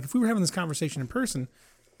be. Like, if we were having this conversation in person,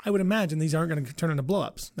 I would imagine these aren't going to turn into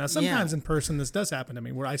blow-ups. Now, sometimes in person, this does happen to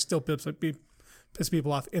me, where I still piss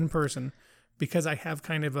people off in person because I have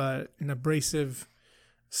kind of an abrasive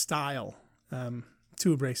style,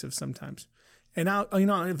 too abrasive sometimes. And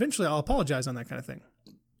eventually I'll apologize on that kind of thing.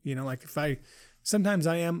 Like sometimes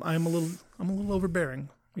I'm a little overbearing.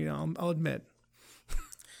 I'll admit.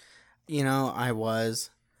 I was,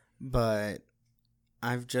 but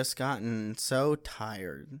I've just gotten so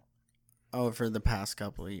tired over the past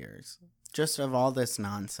couple of years, just of all this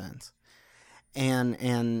nonsense.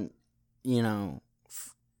 And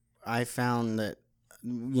I found that,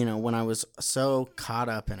 when I was so caught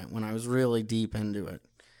up in it, when I was really deep into it,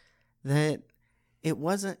 that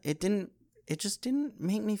it just didn't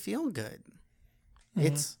make me feel good.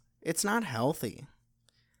 Mm-hmm. It's not healthy,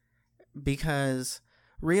 because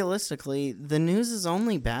realistically, the news is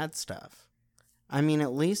only bad stuff. At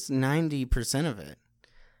least 90% of it.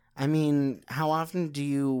 How often do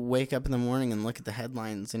you wake up in the morning and look at the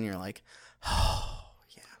headlines and you're like, oh,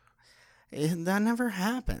 yeah. That never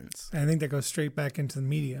happens. I think that goes straight back into the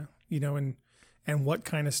media, and what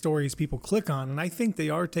kind of stories people click on. And I think they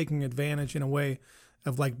are taking advantage in a way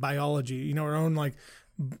of, like, biology, our own, like,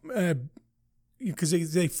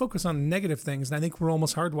 because they focus on negative things. And I think we're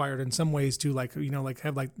almost hardwired in some ways to, like,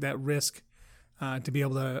 have, like, that risk to be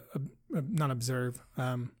able to not observe,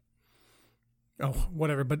 but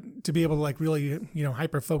to be able to, like, really,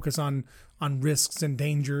 hyper focus on risks and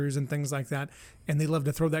dangers and things like that. And they love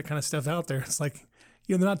to throw that kind of stuff out there. It's like,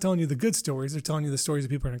 they're not telling you the good stories. They're telling you the stories that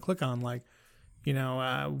people are going to click on, like,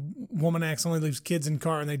 woman accidentally leaves kids in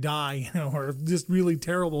car and they die, or just really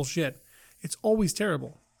terrible shit. It's always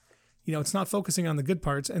terrible. It's not focusing on the good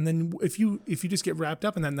parts. And then if you just get wrapped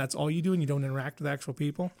up in that and that's all you do and you don't interact with actual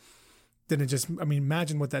people, then it just,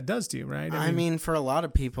 imagine what that does to you, right? For a lot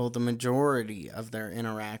of people, the majority of their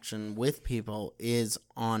interaction with people is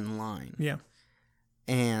online. Yeah.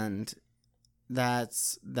 And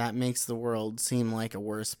that makes the world seem like a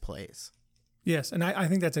worse place. Yes, and I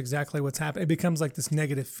think that's exactly what's happening. It becomes like this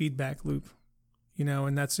negative feedback loop,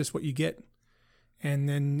 and that's just what you get. And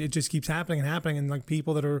then it just keeps happening, and like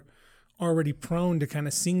people that are already prone to kind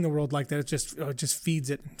of seeing the world like that, it just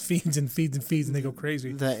feeds it, feeds and feeds and feeds, and they go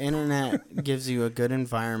crazy. The internet gives you a good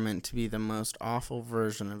environment to be the most awful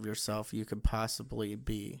version of yourself you could possibly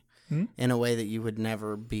be, in a way that you would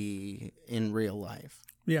never be in real life.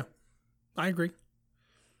 Yeah, I agree.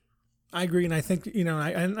 I agree, and I think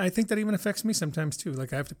I think that even affects me sometimes too.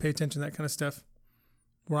 Like I have to pay attention to that kind of stuff,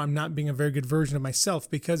 where I'm not being a very good version of myself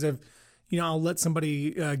because of, I'll let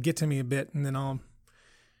somebody get to me a bit, and then I'll,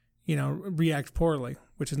 react poorly,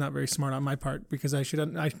 which is not very smart on my part because I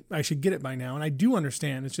should get it by now, and I do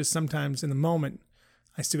understand. It's just sometimes in the moment,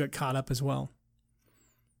 I still get caught up as well.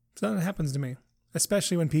 So that happens to me,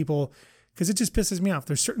 especially when people, because it just pisses me off.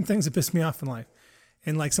 There's certain things that piss me off in life.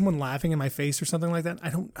 And like someone laughing in my face or something like that, I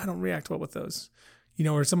don't react well with those,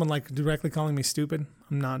 or someone like directly calling me stupid.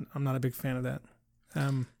 I'm not a big fan of that.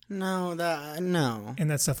 No. And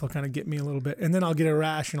that stuff will kind of get me a little bit, and then I'll get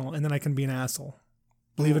irrational, and then I can be an asshole.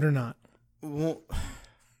 Believe it or not. Well,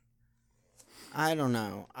 I don't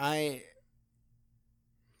know. I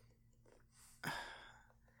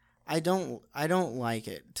don't like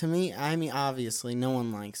it. To me, I mean, obviously, no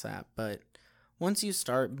one likes that, but once you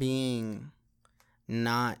start being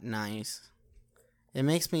not nice, it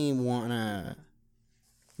makes me wanna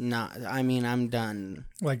not. I mean, I'm done.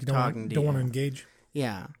 Like you don't want to engage.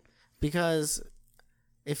 Yeah, because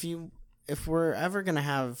if we're ever gonna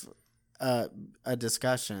have a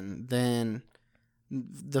discussion, then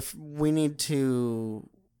we need to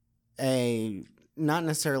not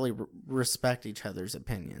necessarily respect each other's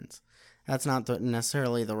opinions. That's not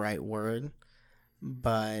necessarily the right word,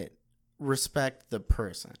 but respect the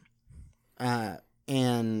person. But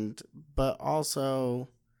also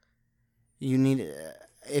you need,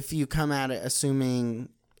 if you come at it assuming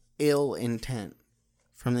ill intent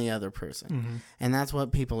from the other person, and that's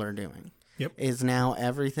what people are doing. Yep. Is now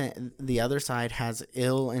everything, the other side has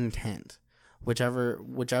ill intent.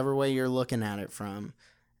 Whichever way you're looking at it from,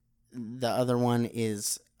 the other one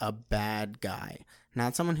is a bad guy.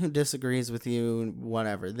 Not someone who disagrees with you,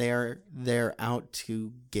 whatever. They're out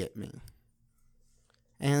to get me.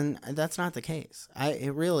 And that's not the case.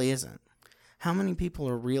 It really isn't. How many people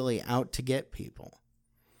are really out to get people?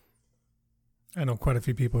 I know quite a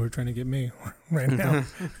few people who are trying to get me right now.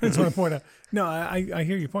 I just want to point out. No, I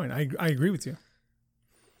hear your point. I agree with you.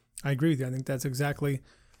 I think that's exactly.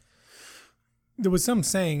 There was some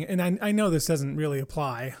saying, and I know this doesn't really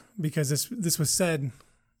apply because this was said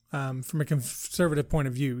from a conservative point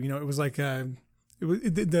of view. It was like the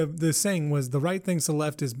saying was the right thinks the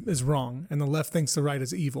left is wrong and the left thinks the right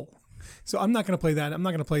is evil. So I'm not going to play that. I'm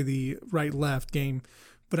not going to play the right left game.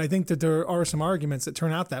 But I think that there are some arguments that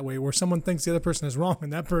turn out that way, where someone thinks the other person is wrong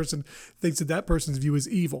and that person thinks that person's view is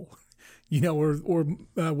evil, or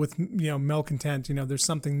with malcontent. There's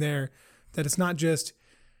something there that it's not just,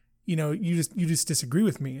 you just disagree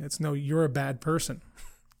with me. It's no, you're a bad person.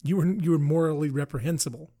 You were morally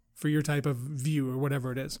reprehensible for your type of view or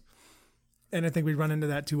whatever it is. And I think we run into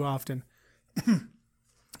that too often. A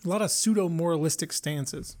lot of pseudo moralistic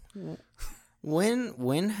stances.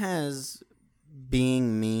 When has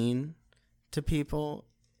being mean to people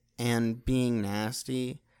and being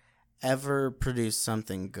nasty ever produce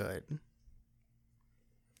something good?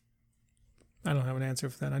 I don't have an answer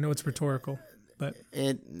for that. I know it's rhetorical, but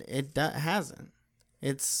it hasn't.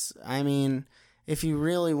 I mean, if you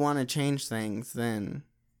really want to change things, then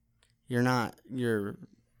you're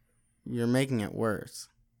making it worse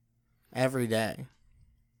every day.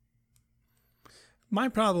 My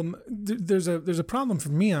problem, there's a problem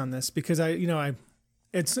for me on this because on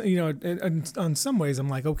some ways I'm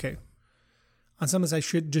like, okay, on some ways I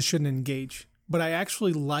shouldn't engage, but I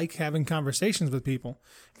actually like having conversations with people,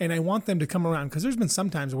 and I want them to come around because there's been some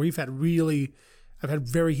times where I've had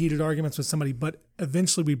very heated arguments with somebody, but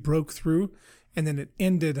eventually we broke through, and then it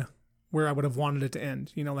ended where I would have wanted it to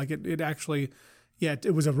end. It actually,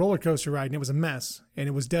 it was a roller coaster ride and it was a mess, and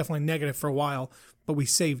it was definitely negative for a while. But we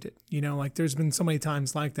saved it, there's been so many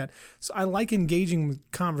times like that. So I like engaging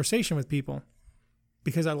with conversation with people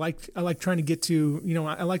because I like trying to get to,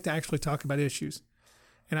 I like to actually talk about issues,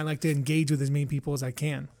 and I like to engage with as many people as I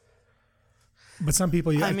can. But some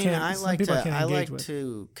people, I like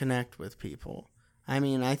to connect with people. I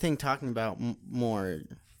mean, I think talking about more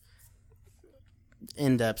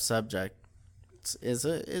in-depth subjects is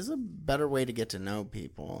a better way to get to know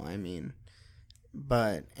people. I mean,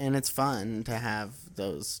 and it's fun to have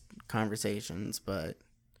those conversations, but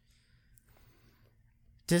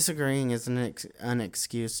disagreeing is an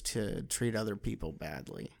excuse to treat other people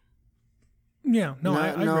badly. Yeah, I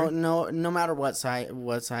agree. No matter what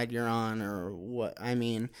side you're on or what. I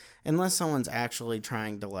mean, unless someone's actually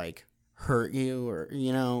trying to hurt you or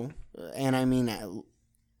and I mean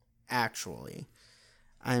actually.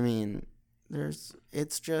 I mean,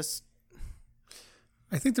 it's just.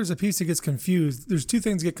 I think there's a piece that gets confused. There's two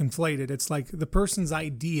things that get conflated. It's like the person's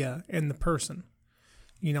idea and the person.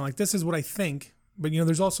 This is what I think, But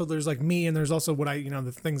there's like me, and there's also what I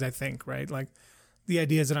the things I think, right? Like the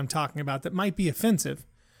ideas that I'm talking about that might be offensive,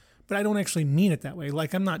 but I don't actually mean it that way.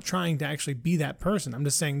 Like I'm not trying to actually be that person. I'm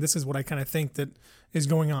just saying this is what I kind of think that is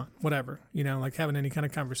going on. Whatever, like having any kind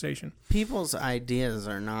of conversation. People's ideas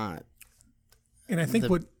are not. And I think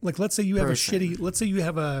let's say you have let's say you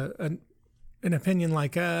have an opinion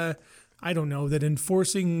like I don't know, that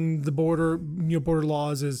enforcing the border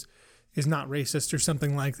laws is not racist or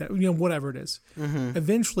something like that, whatever it is. Mm-hmm.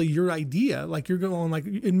 Eventually your idea, like you're going like,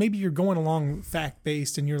 and maybe you're going along fact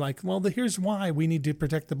based and you're like, well, here's why we need to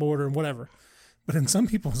protect the border and whatever. But in some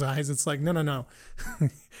people's eyes, it's like, no.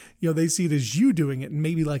 They see it as you doing it. And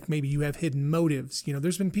maybe you have hidden motives.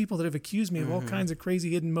 There's been people that have accused me of all kinds of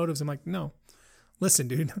crazy hidden motives. I'm like, no, listen,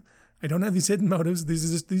 dude, I don't have these hidden motives.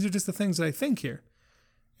 These are just the things that I think here.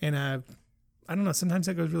 And I don't know. Sometimes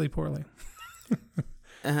that goes really poorly.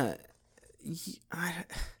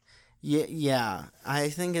 Yeah. I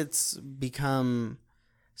think it's become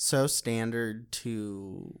so standard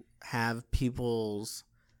to have people's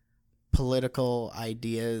political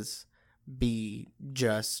ideas be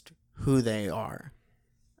just who they are.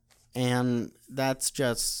 And that's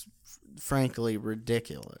just frankly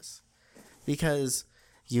ridiculous. Because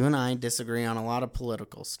you and I disagree on a lot of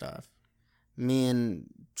political stuff. Me and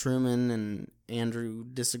Truman and Andrew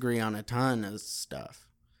disagree on a ton of stuff.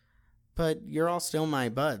 But you're all still my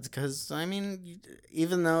buds. Because, I mean,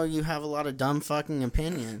 even though you have a lot of dumb fucking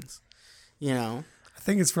opinions, I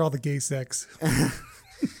think it's for all the gay sex.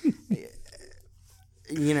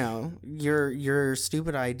 Your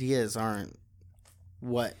stupid ideas aren't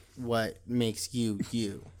what makes you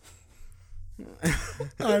you.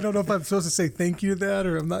 I don't know if I'm supposed to say thank you to that,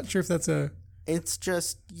 or I'm not sure if that's a... It's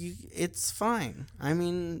just, it's fine. I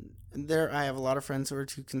mean, I have a lot of friends who are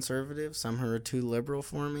too conservative, some who are too liberal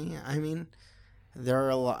for me. I mean,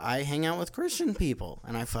 I hang out with Christian people,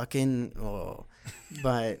 and I fucking,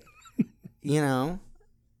 but,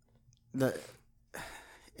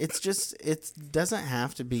 it doesn't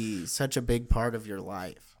have to be such a big part of your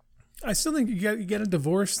life. I still think you got to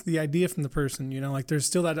divorce the idea from the person. Like there's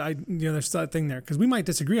still that there's still that thing there, because we might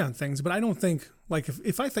disagree on things, but I don't think like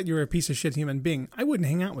if I thought you were a piece of shit human being, I wouldn't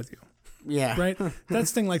hang out with you. Yeah, right. That's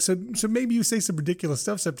the thing. Like so maybe you say some ridiculous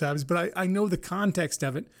stuff sometimes, but I know the context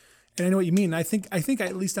of it, and I know what you mean. I think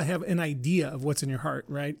at least I have an idea of what's in your heart,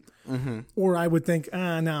 right? Mm-hmm. Or I would think, no,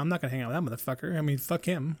 I'm not gonna hang out with that motherfucker. I mean, fuck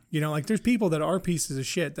him. Like there's people that are pieces of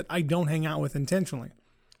shit that I don't hang out with intentionally.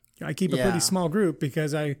 I keep a pretty small group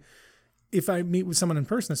because if I meet with someone in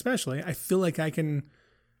person, especially, I feel like I can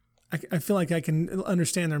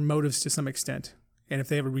understand their motives to some extent. And if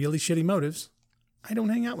they have really shitty motives, I don't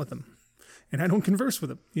hang out with them, and I don't converse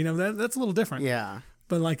with them. That's a little different. Yeah.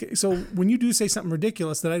 But like, so when you do say something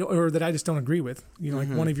ridiculous that I just don't agree with, like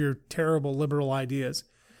one of your terrible liberal ideas,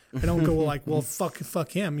 I don't go like, well,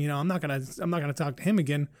 fuck him. I'm not gonna talk to him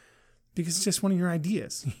again, because it's just one of your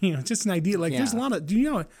ideas. It's just an idea. Like there's a lot of, do you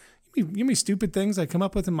know many stupid things I come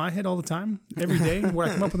up with in my head all the time, every day, where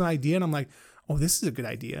I come up with an idea and I'm like, oh, this is a good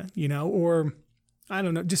idea, or I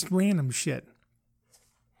don't know, just random shit.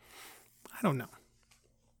 I don't know.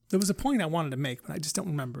 There was a point I wanted to make, but I just don't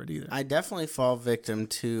remember it either. I definitely fall victim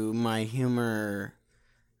to my humor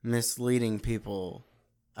misleading people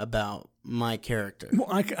about my character.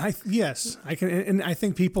 Well, yes, I can, and I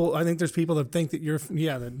think there's people that think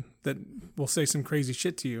that that will say some crazy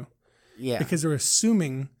shit to you. Yeah. Because they're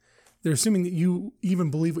assuming that you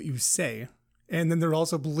even believe what you say. And then they're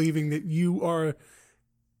also believing that you are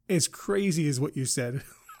as crazy as what you said.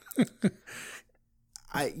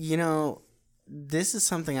 This is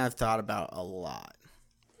something I've thought about a lot,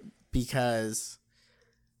 because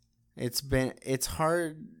it's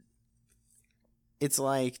hard. It's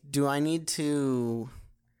like, do I need to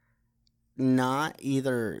not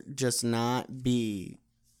be,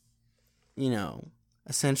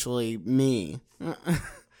 essentially me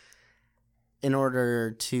in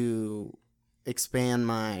order to expand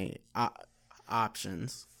my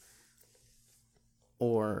options?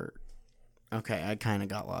 Or, okay, I kind of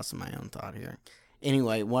got lost in my own thought here.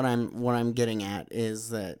 Anyway, what I'm getting at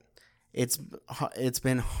is that it's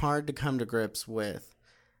been hard to come to grips with.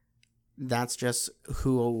 That's just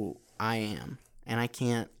who I am, and I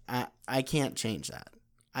can't change that.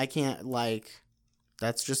 I can't, like,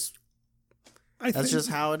 that's just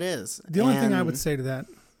how it is. The only thing I would say to that,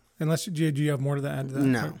 unless do you have more to add to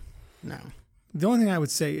that? No. The only thing I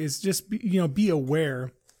would say is just be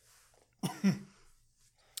aware.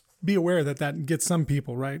 Be aware that gets some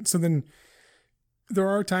people, right. So then there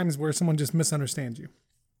are times where someone just misunderstands you.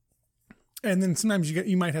 And then sometimes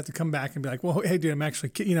you might have to come back and be like, well, hey, dude, I'm actually,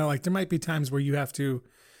 like there might be times where you have to,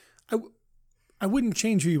 I wouldn't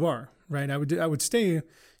change who you are, right? I would stay.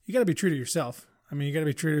 You got to be true to yourself. I mean, you got to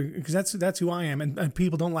be true because that's who I am, and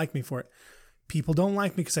people don't like me for it. People don't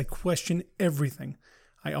like me because I question everything.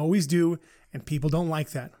 I always do, and people don't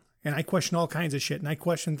like that. And I question all kinds of shit, and I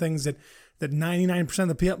question things that 99%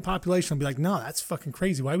 of the population will be like, no, that's fucking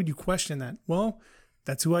crazy. Why would you question that? Well,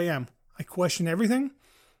 that's who I am. I question everything,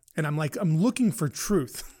 and I'm looking for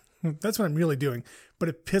truth. That's what I'm really doing. But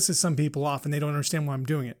it pisses some people off, and they don't understand why I'm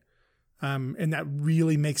doing it. And that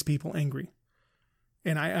really makes people angry.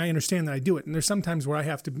 And I understand that I do it. And there's some times where I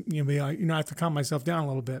have to, I have to calm myself down a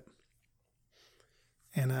little bit.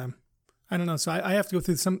 And I don't know. So I have to go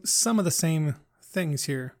through some of the same things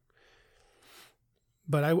here.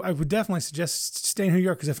 But I would definitely suggest staying who you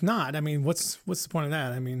are, because if not, I mean, what's the point of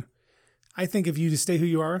that? I mean, I think if you just stay who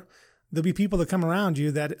you are, there'll be people that come around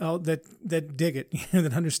you that dig it,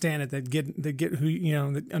 that understand it, that get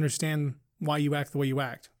who that understand why you act the way you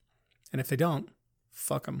act. And if they don't,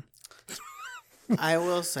 fuck them. I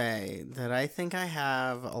will say that I think I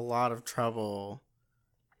have a lot of trouble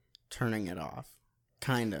turning it off.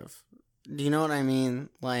 Kind of. Do you know what I mean?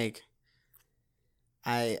 Like,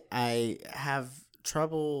 I have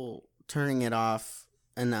trouble turning it off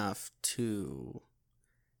enough to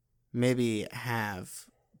maybe have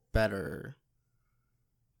better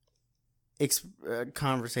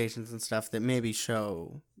conversations and stuff that maybe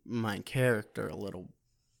show my character a little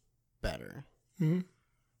better. Mm-hmm.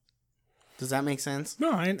 Does that make sense?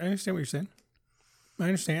 No, I understand what you're saying. I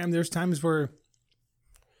understand. There's times where,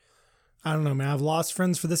 I don't know, man, I've lost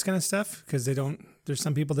friends for this kind of stuff because there's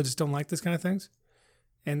some people that just don't like this kind of things.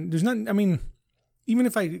 And there's nothing, I mean, even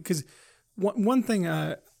if because one thing,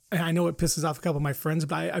 I know it pisses off a couple of my friends,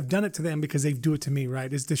 but I've done it to them because they do it to me,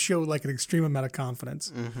 right? Is to show like an extreme amount of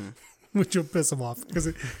confidence, which will piss them off because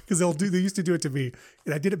they used to do it to me,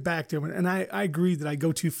 and I did it back to them, and I agree that I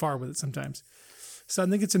go too far with it sometimes. So I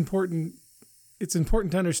think it's important. It's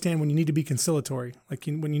important to understand when you need to be conciliatory, like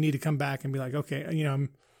when you need to come back and be like, okay,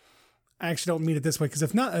 I actually don't mean it this way, because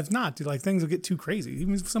if not, dude, like things will get too crazy.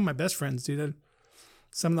 Even some of my best friends, dude,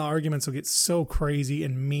 some of the arguments will get so crazy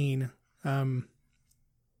and mean. And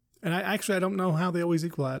I don't know how they always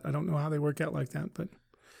equal out. I don't know how they work out like that, but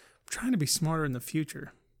I'm trying to be smarter in the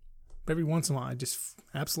future. But every once in a while, I just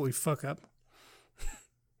absolutely fuck up.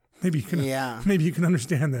 Maybe you can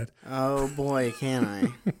understand that. Oh boy, can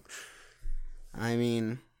I? I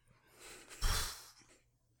mean,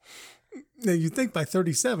 now you think by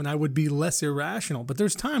 37 I would be less irrational, but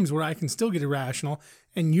there's times where I can still get irrational,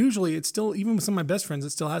 and usually it's still, even with some of my best friends,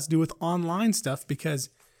 it still has to do with online stuff because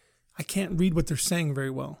I can't read what they're saying very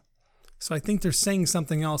well. So I think they're saying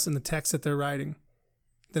something else in the text that they're writing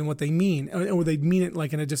than what they mean, or they mean it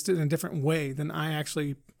like in a different way than I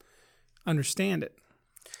actually understand it.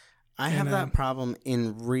 I have that problem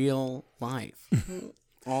in real life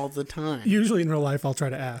all the time. Usually in real life, I'll try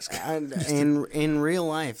to ask. In real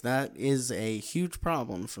life, that is a huge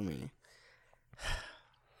problem for me.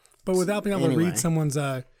 But without being able to read someone's,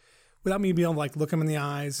 without me being able to like look them in the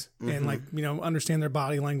eyes and like understand their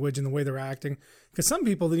body language and the way they're acting, because some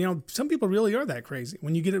people really are that crazy.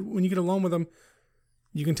 When you get alone with them,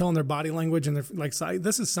 you can tell in their body language, and they're like,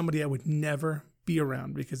 this is somebody I would never be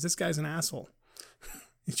around because this guy's an asshole.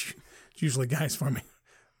 It's usually guys for me,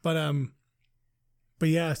 but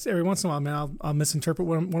yeah, every once in a while, man, I'll misinterpret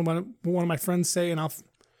what one of my friends say, and I'll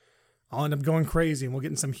end up going crazy, and we'll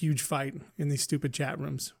get in some huge fight in these stupid chat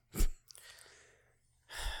rooms.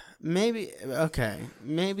 Maybe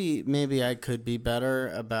I could be better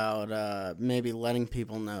about maybe letting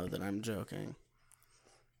people know that I'm joking.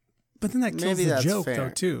 But then that kills the joke, though,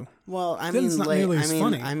 too. Well, I then mean, it's not nearly as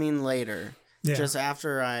funny. I mean later. Yeah. Just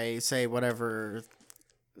after I say whatever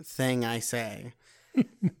thing I say.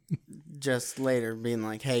 Just later being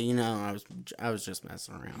like, hey, I was just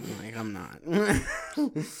messing around. Like, I'm not.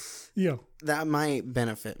 Yeah. That might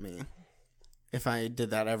benefit me if I did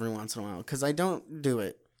that every once in a while, because I don't do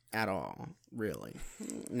it at all, really,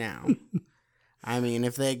 now. I mean,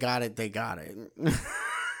 if they got it, they got it.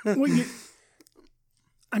 Well,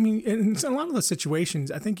 I mean, in a lot of those situations,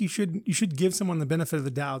 I think you should give someone the benefit of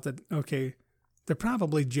the doubt that, okay, they're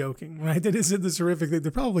probably joking, right? They just said this horrific thing.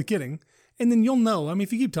 They're probably kidding. And then you'll know. I mean,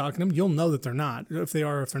 if you keep talking to them, you'll know that they're not, if they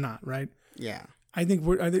are or if they're not, right? Yeah. I think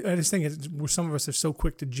I just think some of us are so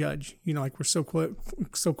quick to judge, like we're so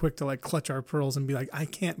quick to like clutch our pearls and be like, I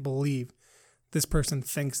can't believe this person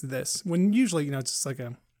thinks this. When usually, it's just like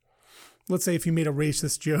let's say if you made a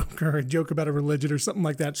racist joke or a joke about a religion or something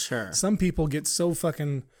like that. Sure. Some people get so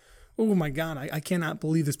fucking, oh my God, I cannot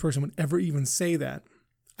believe this person would ever even say that.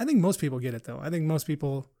 I think most people get it, though. I think most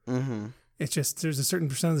people, It's just, there's a certain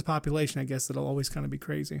percent of the population, I guess, that'll always kind of be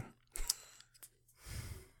crazy.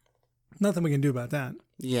 Nothing we can do about that.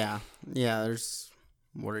 Yeah. There's.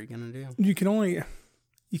 What are you gonna do?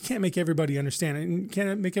 You can't make everybody understand it, and you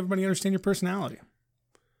can't make everybody understand your personality.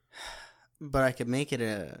 But I could make it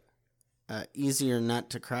a easier nut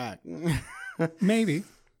to crack. Maybe,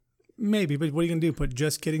 but what are you gonna do? Put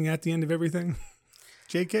 "just kidding" at the end of everything?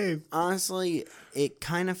 JK. Honestly, it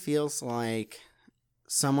kind of feels like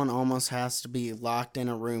someone almost has to be locked in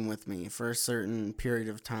a room with me for a certain period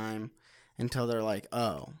of time until they're like,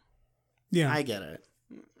 "Oh, yeah, I get it."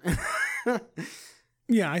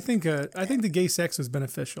 Yeah, I think the gay sex was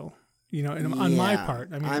beneficial. On my part.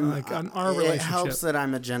 I mean, on our relationship. It helps that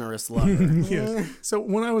I'm a generous lover. Yes. So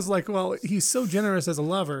when I was like, well, he's so generous as a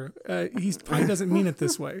lover, he probably doesn't mean it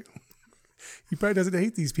this way. He probably doesn't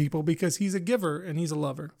hate these people because he's a giver and he's a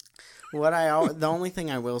lover. The only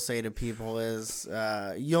thing I will say to people is,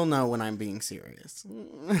 you'll know when I'm being serious.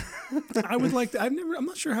 I would like to. I'm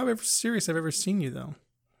not sure how serious I've ever seen you though.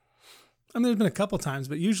 I mean, there's been a couple times,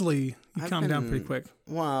 but usually you calm down pretty quick.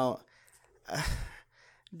 Well,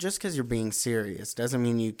 just because you're being serious doesn't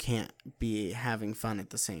mean you can't be having fun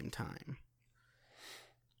at the same time.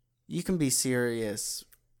 You can be serious.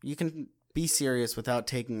 You can be serious without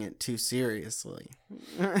taking it too seriously.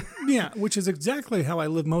 Yeah, which is exactly how I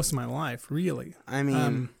live most of my life, really. I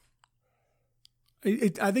mean...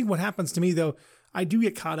 I think what happens to me, though, I do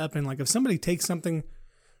get caught up in, like, if somebody takes something...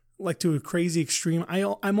 like to a crazy extreme, I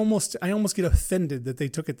almost get offended that they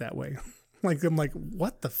took it that way. Like I'm like,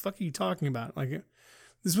 what the fuck are you talking about? Like,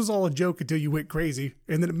 this was all a joke until you went crazy,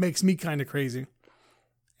 and then it makes me kind of crazy,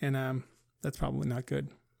 and that's probably not good.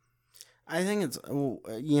 I think it's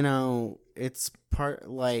it's part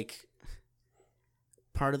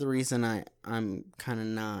of the reason I'm kind of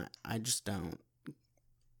not. I just don't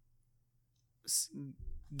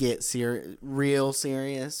get real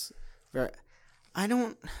serious. I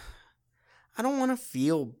don't want to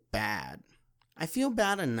feel bad. I feel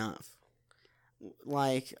bad enough.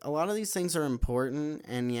 Like, a lot of these things are important,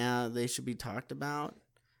 and yeah, they should be talked about.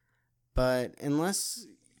 But unless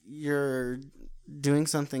you're doing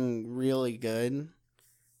something really good,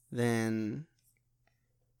 then,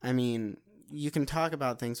 I mean, you can talk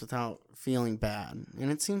about things without feeling bad.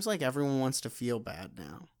 And it seems like everyone wants to feel bad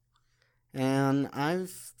now. And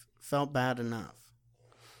I've felt bad enough.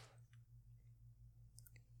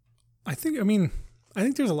 I think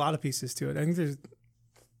there's a lot of pieces to it. I think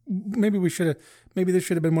maybe this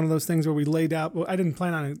should have been one of those things where we laid out. Well, I didn't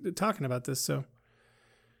plan on talking about this,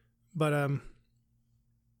 but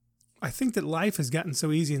I think that life has gotten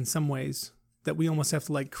so easy in some ways that we almost have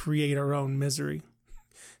to like create our own misery.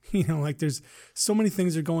 Like there's so many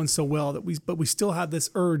things are going so well but we still have this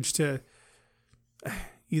urge to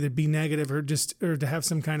either be negative or to have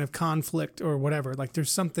some kind of conflict or whatever. Like there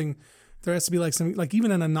has to be like some, like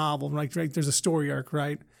even in a novel, right, there's a story arc,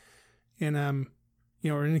 right? And,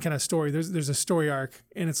 or any kind of story, there's a story arc,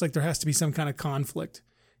 and it's like there has to be some kind of conflict.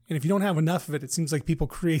 And if you don't have enough of it, it seems like people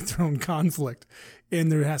create their own conflict.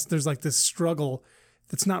 And there's like this struggle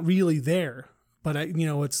that's not really there, but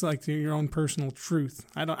it's like your own personal truth.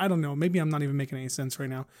 I don't know. Maybe I'm not even making any sense right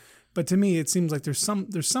now. But to me, it seems like there's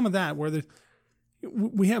some of that where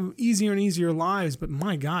we have easier and easier lives, but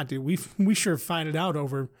my God, dude, we sure fight it out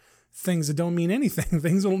over things that don't mean anything,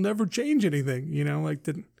 things that'll never change anything, like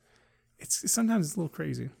that. Sometimes it's a little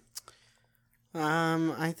crazy.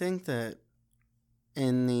 I think that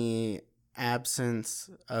in the absence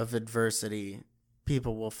of adversity,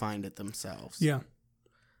 people will find it themselves. Yeah.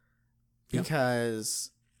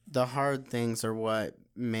 Because the hard things are what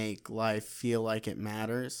make life feel like it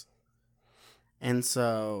matters. And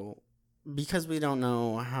so, because we don't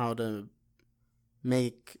know how to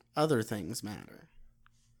make other things matter.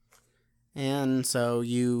 And so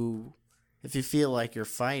if you feel like you're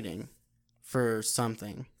fighting for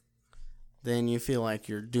something, then you feel like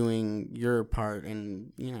you're doing your part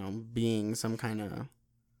in, being some kind of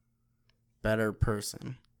better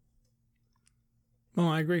person. Oh,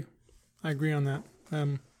 I agree. I agree on that.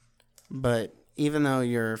 But even though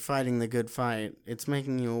you're fighting the good fight, it's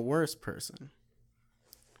making you a worse person.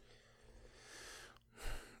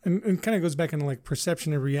 And it kind of goes back into like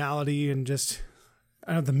perception of reality and just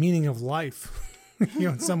the meaning of life,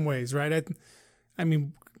 in some ways, right? I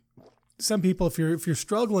mean, some people, if you're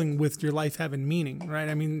struggling with your life having meaning, right?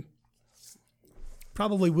 I mean,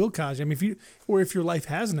 probably will cause you. I mean, if your life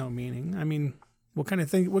has no meaning, I mean, what kind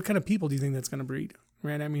of people do you think that's going to breed,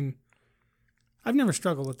 right? I mean, I've never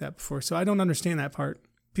struggled with that before, so I don't understand that part.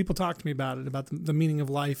 People talk to me about it, about the meaning of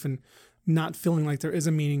life and not feeling like there is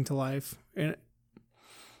a meaning to life, and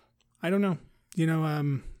I don't know.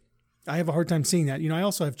 I have a hard time seeing that. I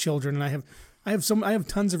also have children, and I have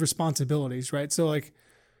tons of responsibilities, right? So like,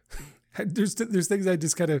 there's things I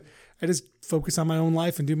just focus on my own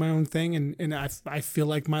life and do my own thing, and I feel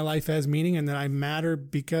like my life has meaning and that I matter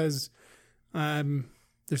because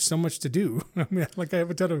there's so much to do. I mean, like I have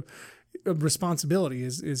a ton of responsibility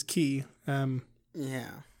is key. Yeah.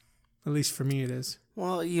 At least for me, it is.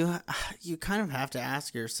 Well, you kind of have to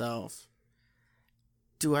ask yourself,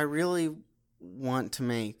 do I really want to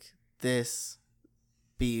make this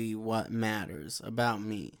be what matters about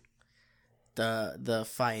me? The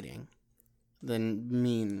fighting, the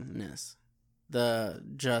meanness, the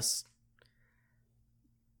just...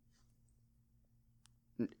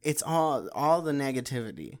 It's all the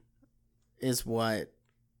negativity is what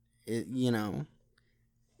it,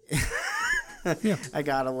 Yeah. I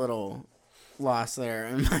got a little lost there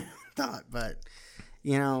in my thought, but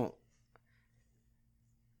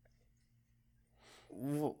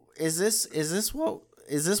is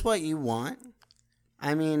this what you want?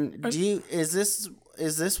 I mean, is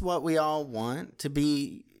this what we all want, to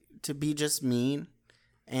be just mean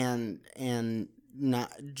and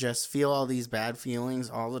not just feel all these bad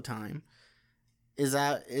feelings all the time? Is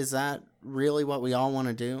that really what we all want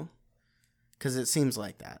to do? Because it seems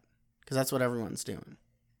like that. Because that's what everyone's doing.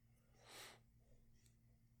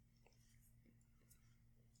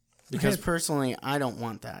 Because personally, I don't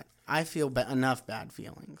want that. I feel enough bad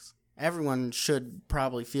feelings. Everyone should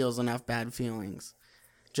probably feels enough bad feelings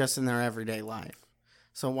just in their everyday life.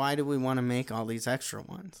 So why do we want to make all these extra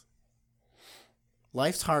ones?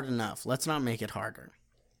 Life's hard enough. Let's not make it harder.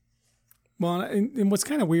 Well, and what's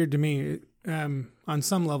kind of weird to me on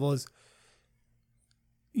some level is,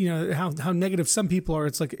 how negative some people are.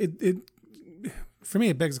 It's like, it for me,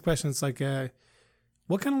 it begs the question. It's like,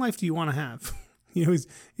 what kind of life do you want to have?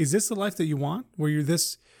 Is this the life that you want, where you're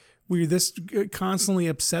this constantly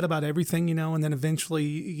upset about everything, and then eventually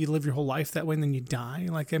you live your whole life that way and then you die?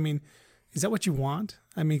 Like, I mean, is that what you want?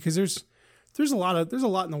 I mean, because there's a lot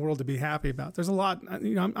in the world to be happy about. There's a lot, I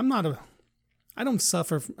don't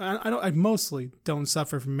suffer. I mostly don't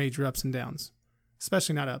suffer from major ups and downs,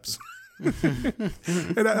 especially not ups.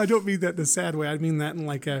 And I don't mean that in a sad way. I mean that in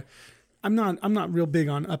like I'm not real big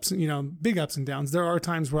on ups, big ups and downs. There are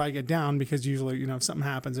times where I get down because usually, if something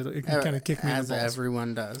happens, it can kind of kick me in the balls. As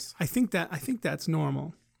everyone does. I think that's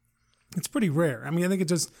normal. It's pretty rare. I mean, I think it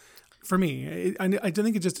just, for me, I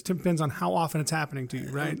think it just depends on how often it's happening to you,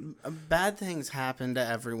 right? Bad things happen to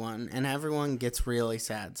everyone, and everyone gets really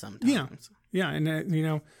sad sometimes. Yeah,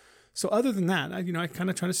 and so other than that, I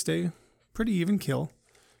kind of try to stay pretty even kill,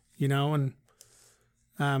 and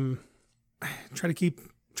try to keep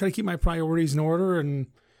my priorities in order, and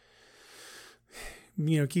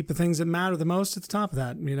keep the things that matter the most at the top of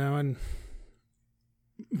that,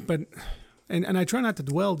 and I try not to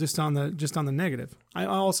dwell just on the negative.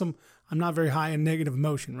 I'm not very high in negative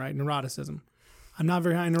emotion, right? Neuroticism. I'm not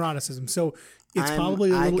very high in neuroticism, so it's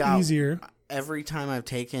probably a little easier. Every time I've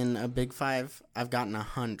taken a Big Five, I've gotten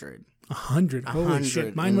 100. 100. Holy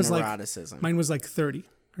shit! Mine was neuroticism. Like 30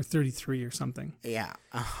 or 33 or something. Yeah,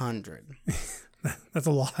 100. That's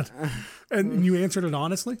a lot. And you answered it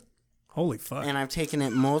honestly? Holy fuck. And I've taken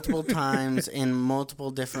it multiple times in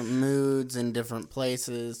multiple different moods and different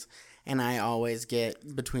places, and I always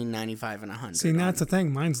get between 95 and 100. See, that's the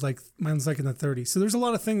thing. Mine's like in the 30s. So there's a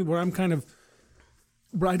lot of things where I'm kind of,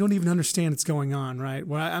 where I don't even understand what's going on, right?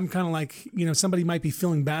 Where I'm kind of like, somebody might be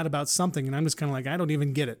feeling bad about something, and I'm just kind of like, I don't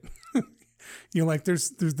even get it. Like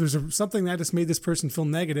there's something that just made this person feel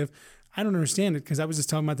negative. I don't understand it because I was just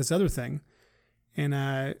talking about this other thing. And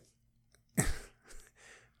I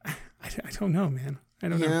don't know, man. I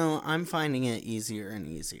don't know. I'm finding it easier and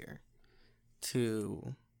easier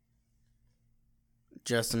to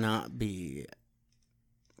just not be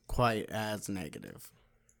quite as negative.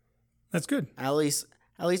 That's good. At least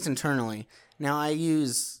internally. Now I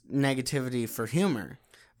use negativity for humor,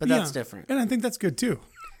 but that's different. And I think that's good too.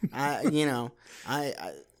 I'm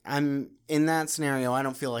in that scenario. I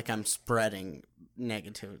don't feel like I'm spreading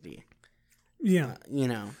negativity. Yeah.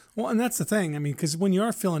 Well, and that's the thing. I mean, because when you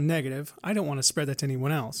are feeling negative, I don't want to spread that to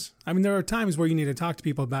anyone else. I mean, there are times where you need to talk to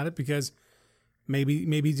people about it because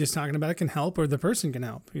maybe just talking about it can help, or the person can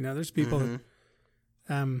help. There's people that,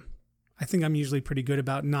 I think I'm usually pretty good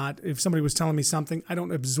about not, if somebody was telling me something, I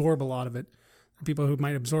don't absorb a lot of it. People who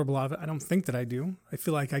might absorb a lot of it, I don't think that I do. I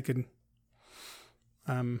feel like I could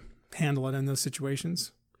handle it in those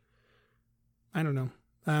situations. I don't know.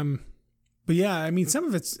 But yeah, I mean, some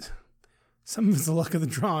of it's the luck of the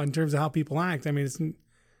draw in terms of how people act. I mean, it's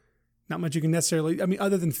not much you can necessarily,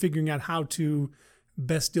 other than figuring out how to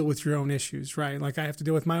best deal with your own issues, right? Like I have to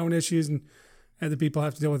deal with my own issues and other people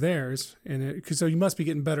have to deal with theirs. And so you must be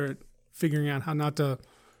getting better at figuring out how not to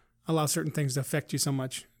allow certain things to affect you so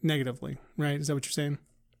much negatively, right? Is that what you're saying?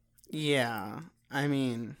 Yeah. I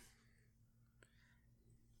mean,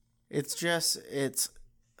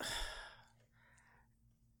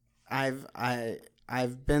 I've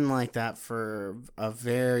been like that for a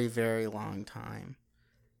very, very long time.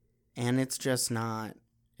 And it's not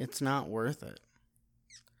worth it.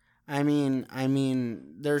 I mean,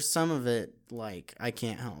 there's some of it like I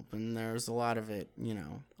can't help, and there's a lot of it,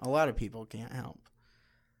 a lot of people can't help.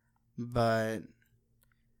 But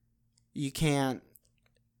you can't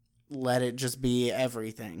let it just be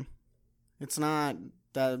everything. It's not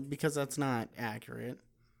that, because that's not accurate,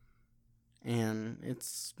 and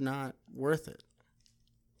it's not worth it.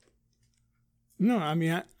 No, I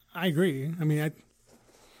mean, I agree. I mean,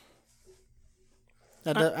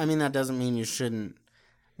 that doesn't mean you shouldn't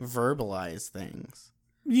verbalize things.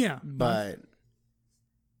 Yeah. But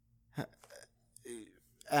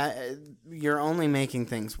you're only making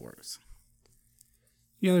things worse.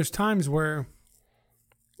 There's times where,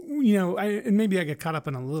 and maybe I get caught up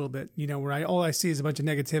in a little bit, where all I see is a bunch of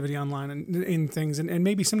negativity online and in things, and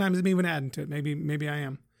maybe sometimes I'm even adding to it. Maybe I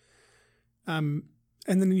am.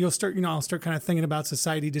 And then you'll start, I'll start kind of thinking about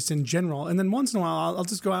society just in general. And then once in a while, I'll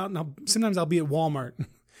just go out and sometimes I'll be at Walmart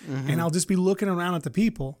and I'll just be looking around at the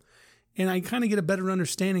people. And I kind of get a better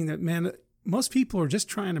understanding that, man, most people are just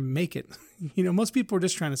trying to make it. Most people are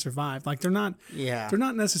just trying to survive. Like they're not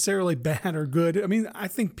necessarily bad or good. I mean, I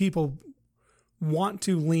think people want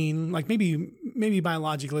to lean, like maybe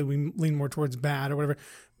biologically we lean more towards bad or whatever,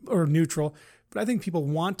 or neutral. But I think people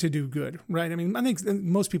want to do good, right? I mean, I think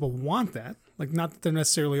most people want that. Like, not that they're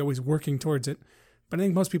necessarily always working towards it, but I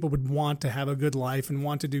think most people would want to have a good life and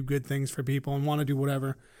want to do good things for people and want to do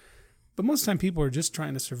whatever. But most of the time, people are just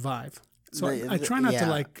trying to survive. So I try not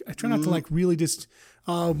to really just,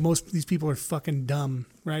 most of these people are fucking dumb,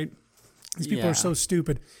 right? These people are so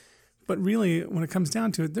stupid. But really, when it comes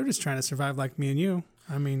down to it, they're just trying to survive like me and you.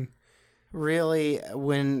 I mean, really,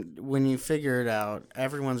 when you figure it out,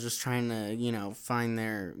 everyone's just trying to,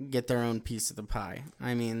 get their own piece of the pie.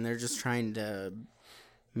 I mean, they're just trying to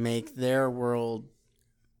make their world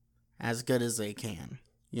as good as they can,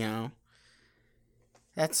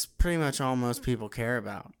 That's pretty much all most people care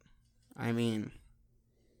about. I mean,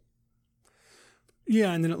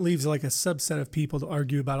 yeah, and then it leaves like a subset of people to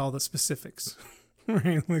argue about all the specifics,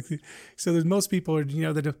 right? So there's most people are,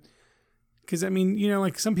 that. Because, I mean,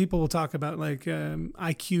 like some people will talk about like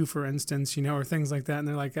IQ, for instance, or things like that. And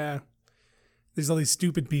they're like, there's all these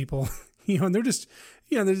stupid people, and they're just,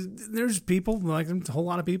 there's people, like a whole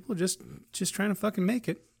lot of people just trying to fucking make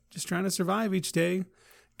it, just trying to survive each day,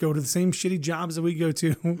 go to the same shitty jobs that we go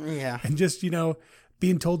to. Yeah. And just,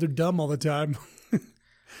 being told they're dumb all the time.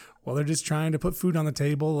 Well, they're just trying to put food on the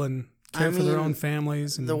table and care for their own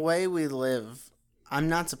families. And the way we live, I'm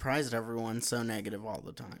not surprised everyone's so negative all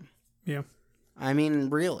the time. Yeah. I mean,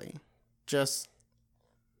 really, just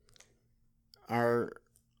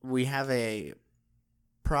we have a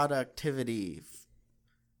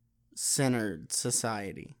productivity-centered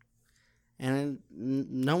society, and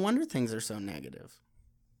no wonder things are so negative.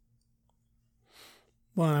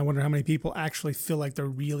 Well, and I wonder how many people actually feel like they're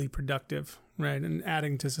really productive, right, and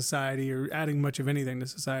adding to society or adding much of anything to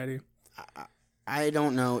society. I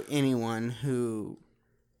don't know anyone who,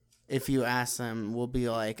 if you ask them, will be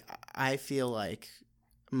like, I feel like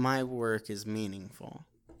my work is meaningful.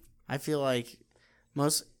 I feel like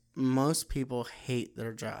most people hate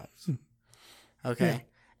their jobs. Okay? Yeah.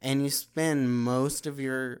 And you spend most of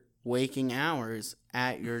your waking hours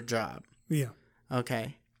at your job. Yeah.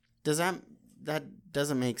 Okay? That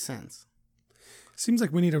doesn't make sense. Seems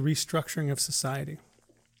like we need a restructuring of society.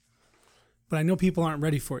 But I know people aren't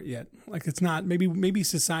ready for it yet. Like it's not, maybe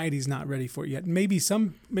society's not ready for it yet. Maybe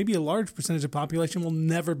a large percentage of population will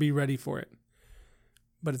never be ready for it.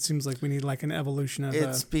 But it seems like we need like an evolution of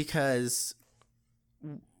it's because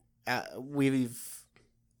we've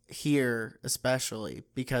here especially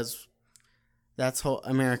because that's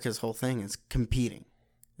America's whole thing is competing,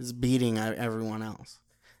 is beating everyone else.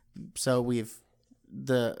 So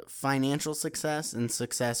the financial success and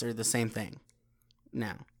success are the same thing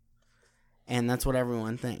now. And that's what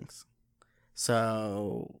everyone thinks.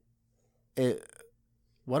 So,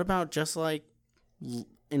 what about just like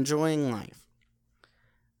enjoying life?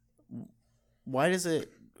 Why does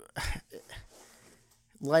it...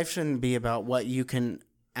 Life shouldn't be about what you can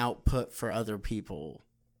output for other people.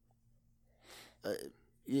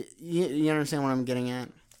 You understand what I'm getting at?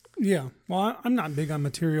 Yeah. Well, I'm not big on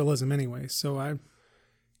materialism anyway, so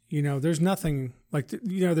there's nothing like,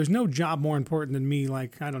 there's no job more important than me,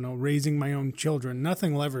 like, I don't know, raising my own children.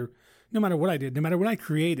 Nothing will ever, no matter what I did, no matter what I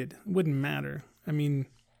created, it wouldn't matter. I mean,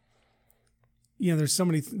 there's so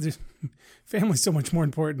many. Family's so much more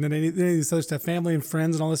important than any of this other stuff. Family and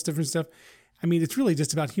friends and all this different stuff. I mean, it's really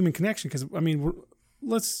just about human connection. Because I mean,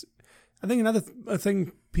 I think another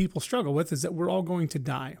thing people struggle with is that we're all going to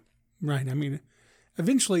die, right? I mean,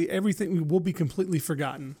 eventually everything will be completely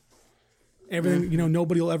forgotten. Everything,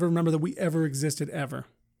 nobody will ever remember that we ever existed ever.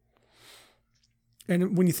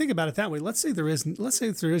 And when you think about it that way, let's say there is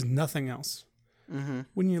nothing else. Mm-hmm.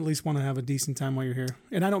 Wouldn't you at least want to have a decent time while you're here?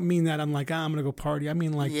 And I don't mean that I'm like, I'm going to go party. I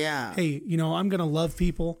mean like, hey, I'm going to love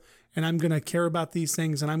people and I'm going to care about these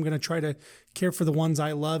things and I'm going to try to care for the ones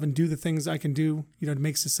I love and do the things I can do, to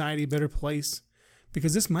make society a better place,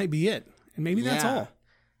 because this might be it. And maybe that's all.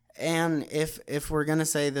 And if we're going to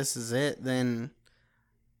say this is it, then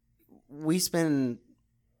we spend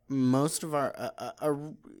most of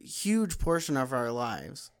a huge portion of our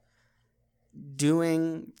lives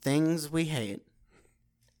doing things we hate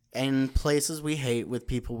and places we hate with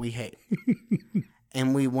people we hate.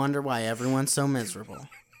 And we wonder why everyone's so miserable.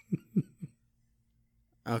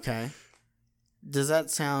 Okay? Does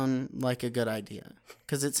that sound like a good idea?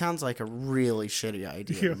 Because it sounds like a really shitty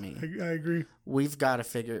idea to me. I agree. We've got to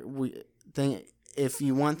figure... if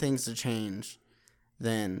you want things to change,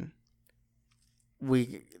 then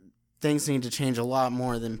things need to change a lot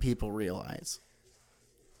more than people realize.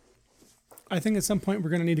 I think at some point we're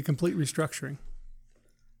going to need a complete restructuring.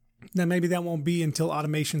 Now, maybe that won't be until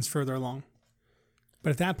automation's further along.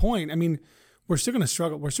 But at that point, I mean, we're still going to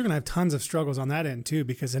struggle. We're still going to have tons of struggles on that end, too,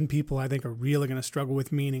 because then people, I think, are really going to struggle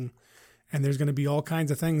with meaning. And there's going to be all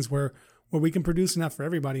kinds of things where we can produce enough for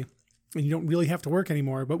everybody, and you don't really have to work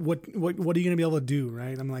anymore. But what are you going to be able to do,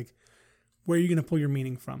 right? I'm like, where are you going to pull your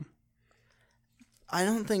meaning from? I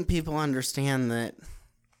don't think people understand that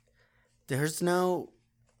there's no...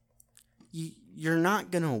 You're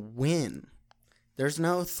not going to win. There's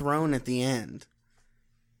no throne at the end.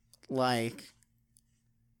 Like,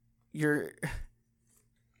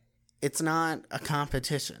 it's not a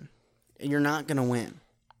competition. You're not going to win.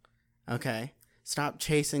 Okay? Stop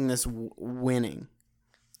chasing this winning.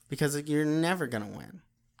 Because you're never going to win.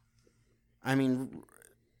 I mean,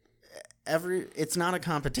 it's not a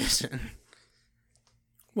competition.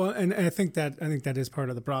 Well, and I think that is part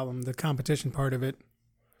of the problem, the competition part of it.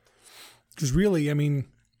 Because really, I mean,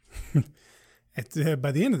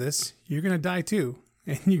 by the end of this, you're going to die too,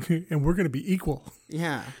 and we're going to be equal.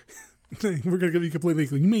 Yeah, we're going to be completely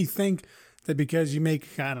equal. You may think that because you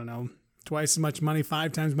make, I don't know, twice as much money,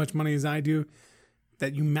 5 times as much money as I do,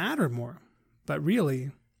 that you matter more. But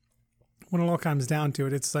really, when it all comes down to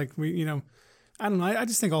it, it's like I don't know. I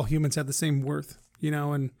just think all humans have the same worth,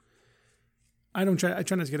 and I try not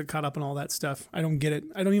to get caught up in all that stuff. I don't get it.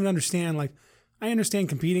 I don't even understand. Like, I understand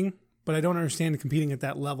competing, but I don't understand competing at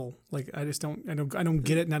that level. Like, I just don't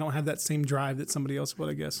get it, and I don't have that same drive that somebody else would,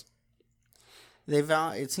 I guess.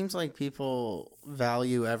 It seems like people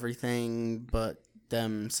value everything but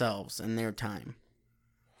themselves and their time.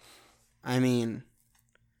 I mean,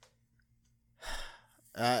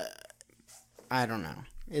 I don't know.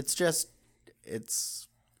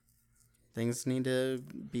 Things need to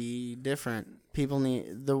be different.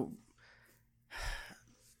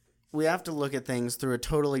 We have to look at things through a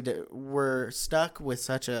totally we're stuck with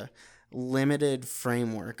such a limited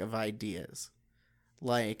framework of ideas.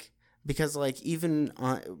 Like, because like even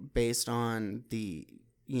based on the,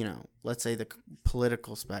 let's say the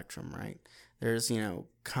political spectrum, right? There's,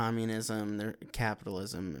 communism, there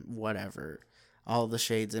capitalism, whatever, all the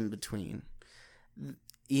shades in between.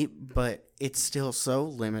 But it's still so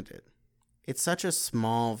limited. It's such a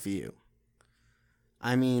small view.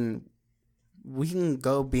 I mean, we can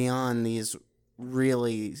go beyond these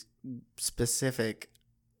really specific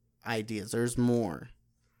ideas. There's more.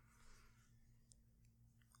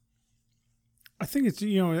 I think it's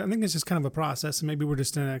just kind of a process, and maybe we're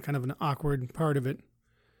just in a kind of an awkward part of it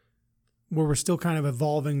where we're still kind of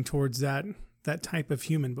evolving towards that type of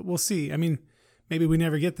human. But we'll see. I mean, maybe we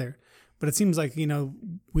never get there. But it seems like,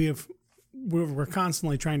 we're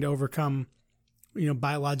constantly trying to overcome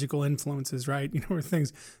biological influences, right? Or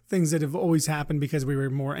things that have always happened because we were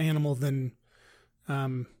more animal than,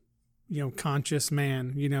 conscious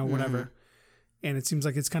man, whatever. Mm-hmm. And it seems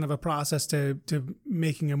like it's kind of a process to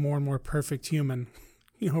making a more and more perfect human,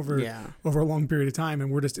 over a long period of time.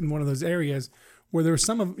 And we're just in one of those areas where there's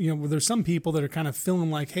some people that are kind of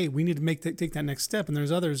feeling like, hey, we need to take that next step. And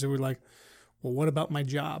there's others who are like, well, what about my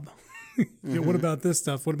job? Mm-hmm. What about this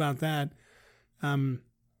stuff? What about that? I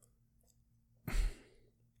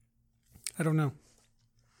don't know.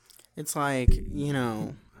 It's like,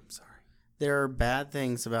 I'm sorry. There are bad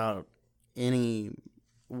things about any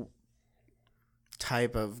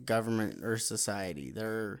type of government or society.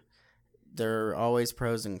 there are always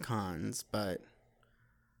pros and cons, but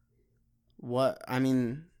why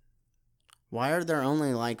are there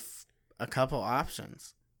only like a couple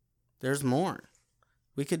options? There's more.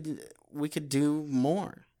 We could do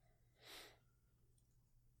more.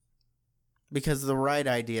 Because the right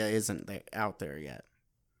idea isn't out there yet.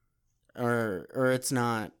 Or it's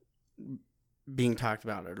not being talked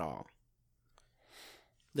about at all.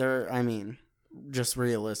 Just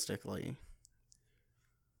realistically.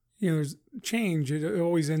 There's change. It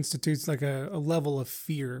always institutes like a level of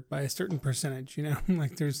fear by a certain percentage,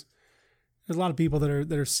 like there's a lot of people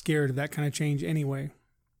that are scared of that kind of change anyway.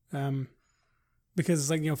 Because it's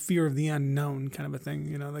like, fear of the unknown kind of a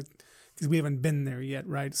thing, like, because we haven't been there yet.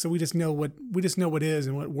 Right. So we just know what is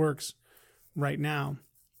and what works right now.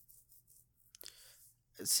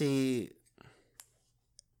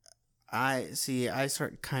 I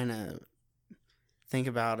start kind of think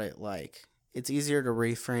about it like it's easier to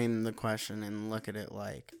reframe the question and look at it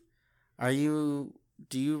like, do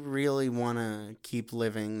you really want to keep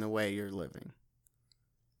living the way you're living?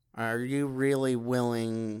 Are you really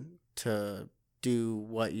willing to do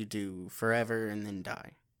what you do forever and then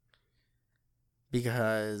die?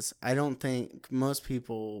 Because I don't think most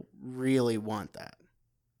people really want that.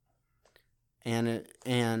 And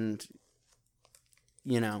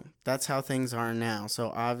that's how things are now.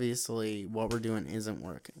 So obviously what we're doing isn't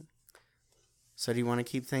working. So do you want to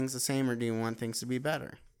keep things the same or do you want things to be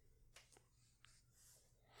better?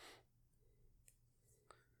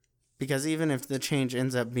 Because even if the change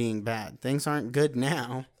ends up being bad, things aren't good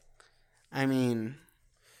now. They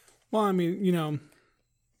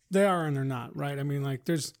are and they're not, right?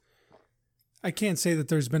 I can't say that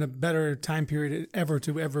there's been a better time period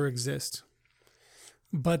to ever exist.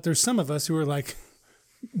 But there's some of us who are like,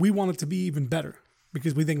 we want it to be even better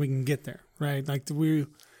because we think we can get there, right? Like we're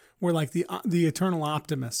like the eternal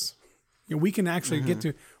optimists. We can actually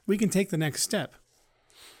we can take the next step.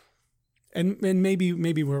 And maybe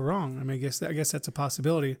we're wrong. I guess that's a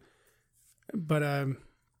possibility. But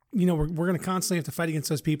we're going to constantly have to fight against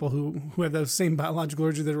those people who have those same biological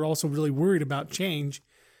urges that are also really worried about change,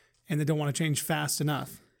 and they don't want to change fast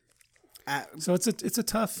enough. So it's a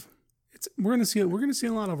tough. We're going to see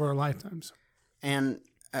a lot over our lifetimes. And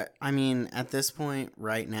at this point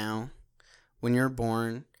right now, when you're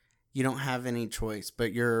born, you don't have any choice,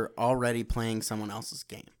 but you're already playing someone else's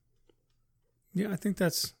game. Yeah, I think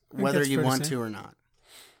that's whether you want to or not.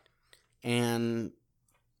 And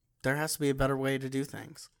there has to be a better way to do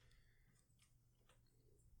things.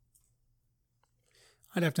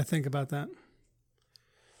 I'd have to think about that.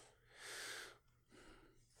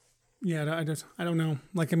 Yeah, I don't know.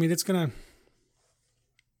 We're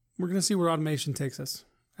gonna see where automation takes us,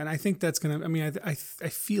 and I think that's gonna. I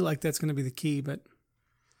feel like that's gonna be the key, but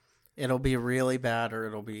it'll be really bad or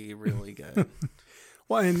it'll be really good.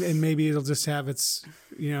 Well, and maybe it'll just have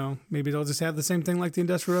maybe it'll just have the same thing like the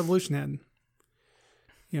Industrial Revolution had.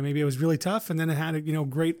 Maybe it was really tough, and then it had a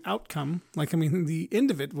great outcome. The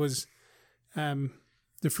end of it was,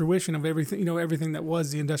 the fruition of everything. Everything that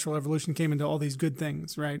was the Industrial Revolution came into all these good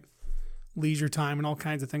things, right? Leisure time and all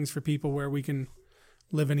kinds of things for people where we can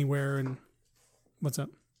live anywhere. And what's up?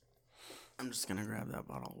 I'm just gonna grab that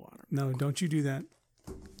bottle of water. No, don't you do that.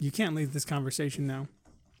 You can't leave this conversation now.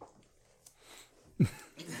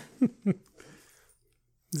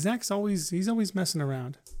 Zach's always messing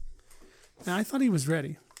around. Now, I thought he was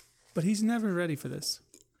ready, but he's never ready for this.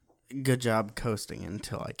 Good job coasting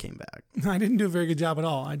until I came back. I didn't do a very good job at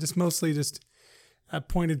all. I just mostly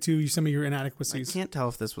pointed to some of your inadequacies. I can't tell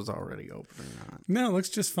if this was already open or not. No, it looks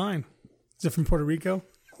just fine. Is it from Puerto Rico?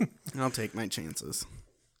 I'll take my chances.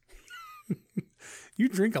 You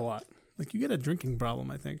drink a lot. You get a drinking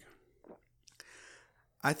problem, I think.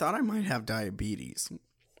 I thought I might have diabetes,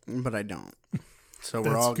 but I don't. So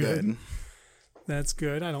we're all good. That's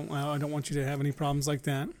good. I don't want you to have any problems like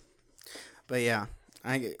that. But yeah,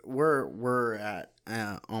 we're at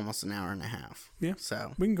almost an hour and a half. Yeah.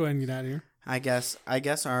 So we can go ahead and get out of here. I guess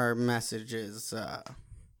our message is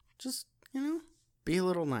just be a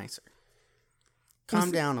little nicer.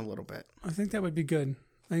 Calm down a little bit. I think that would be good.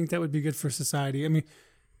 I think that would be good for society.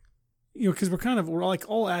 Because we're like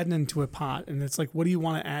all adding into a pot, and it's like, what do you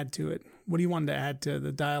want to add to it? What do you want to add to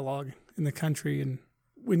the dialogue in the country and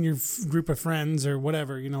in your group of friends or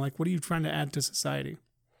whatever? What are you trying to add to society?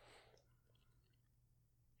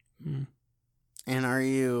 And are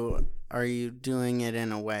you doing it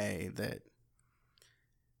in a way that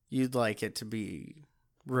you'd like it to be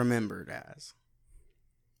remembered as?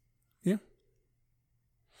 Yeah.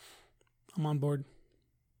 I'm on board.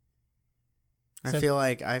 I feel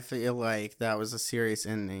like that was a serious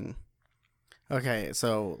ending Okay,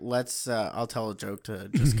 so let's. I'll tell a joke to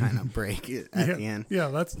just kind of break it at the end. Yeah,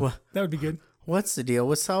 What? that would be good. What's the deal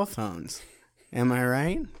with cell phones? Am I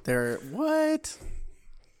right? They're what?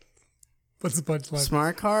 What's the punchline?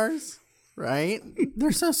 Smart cars, right?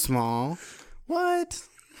 They're so small. What?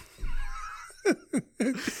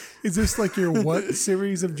 Is this like your what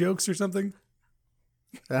series of jokes or something?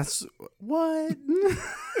 That's what?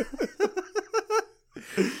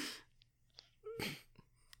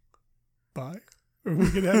 Bye. Are we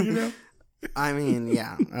gonna have you now? I mean,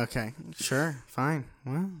 yeah. Okay. Sure. Fine.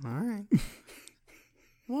 Well, all right.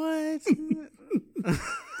 What?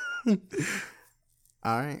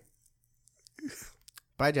 All right.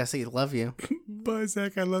 Bye, Jesse. Love you. Bye,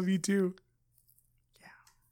 Zach. I love you too.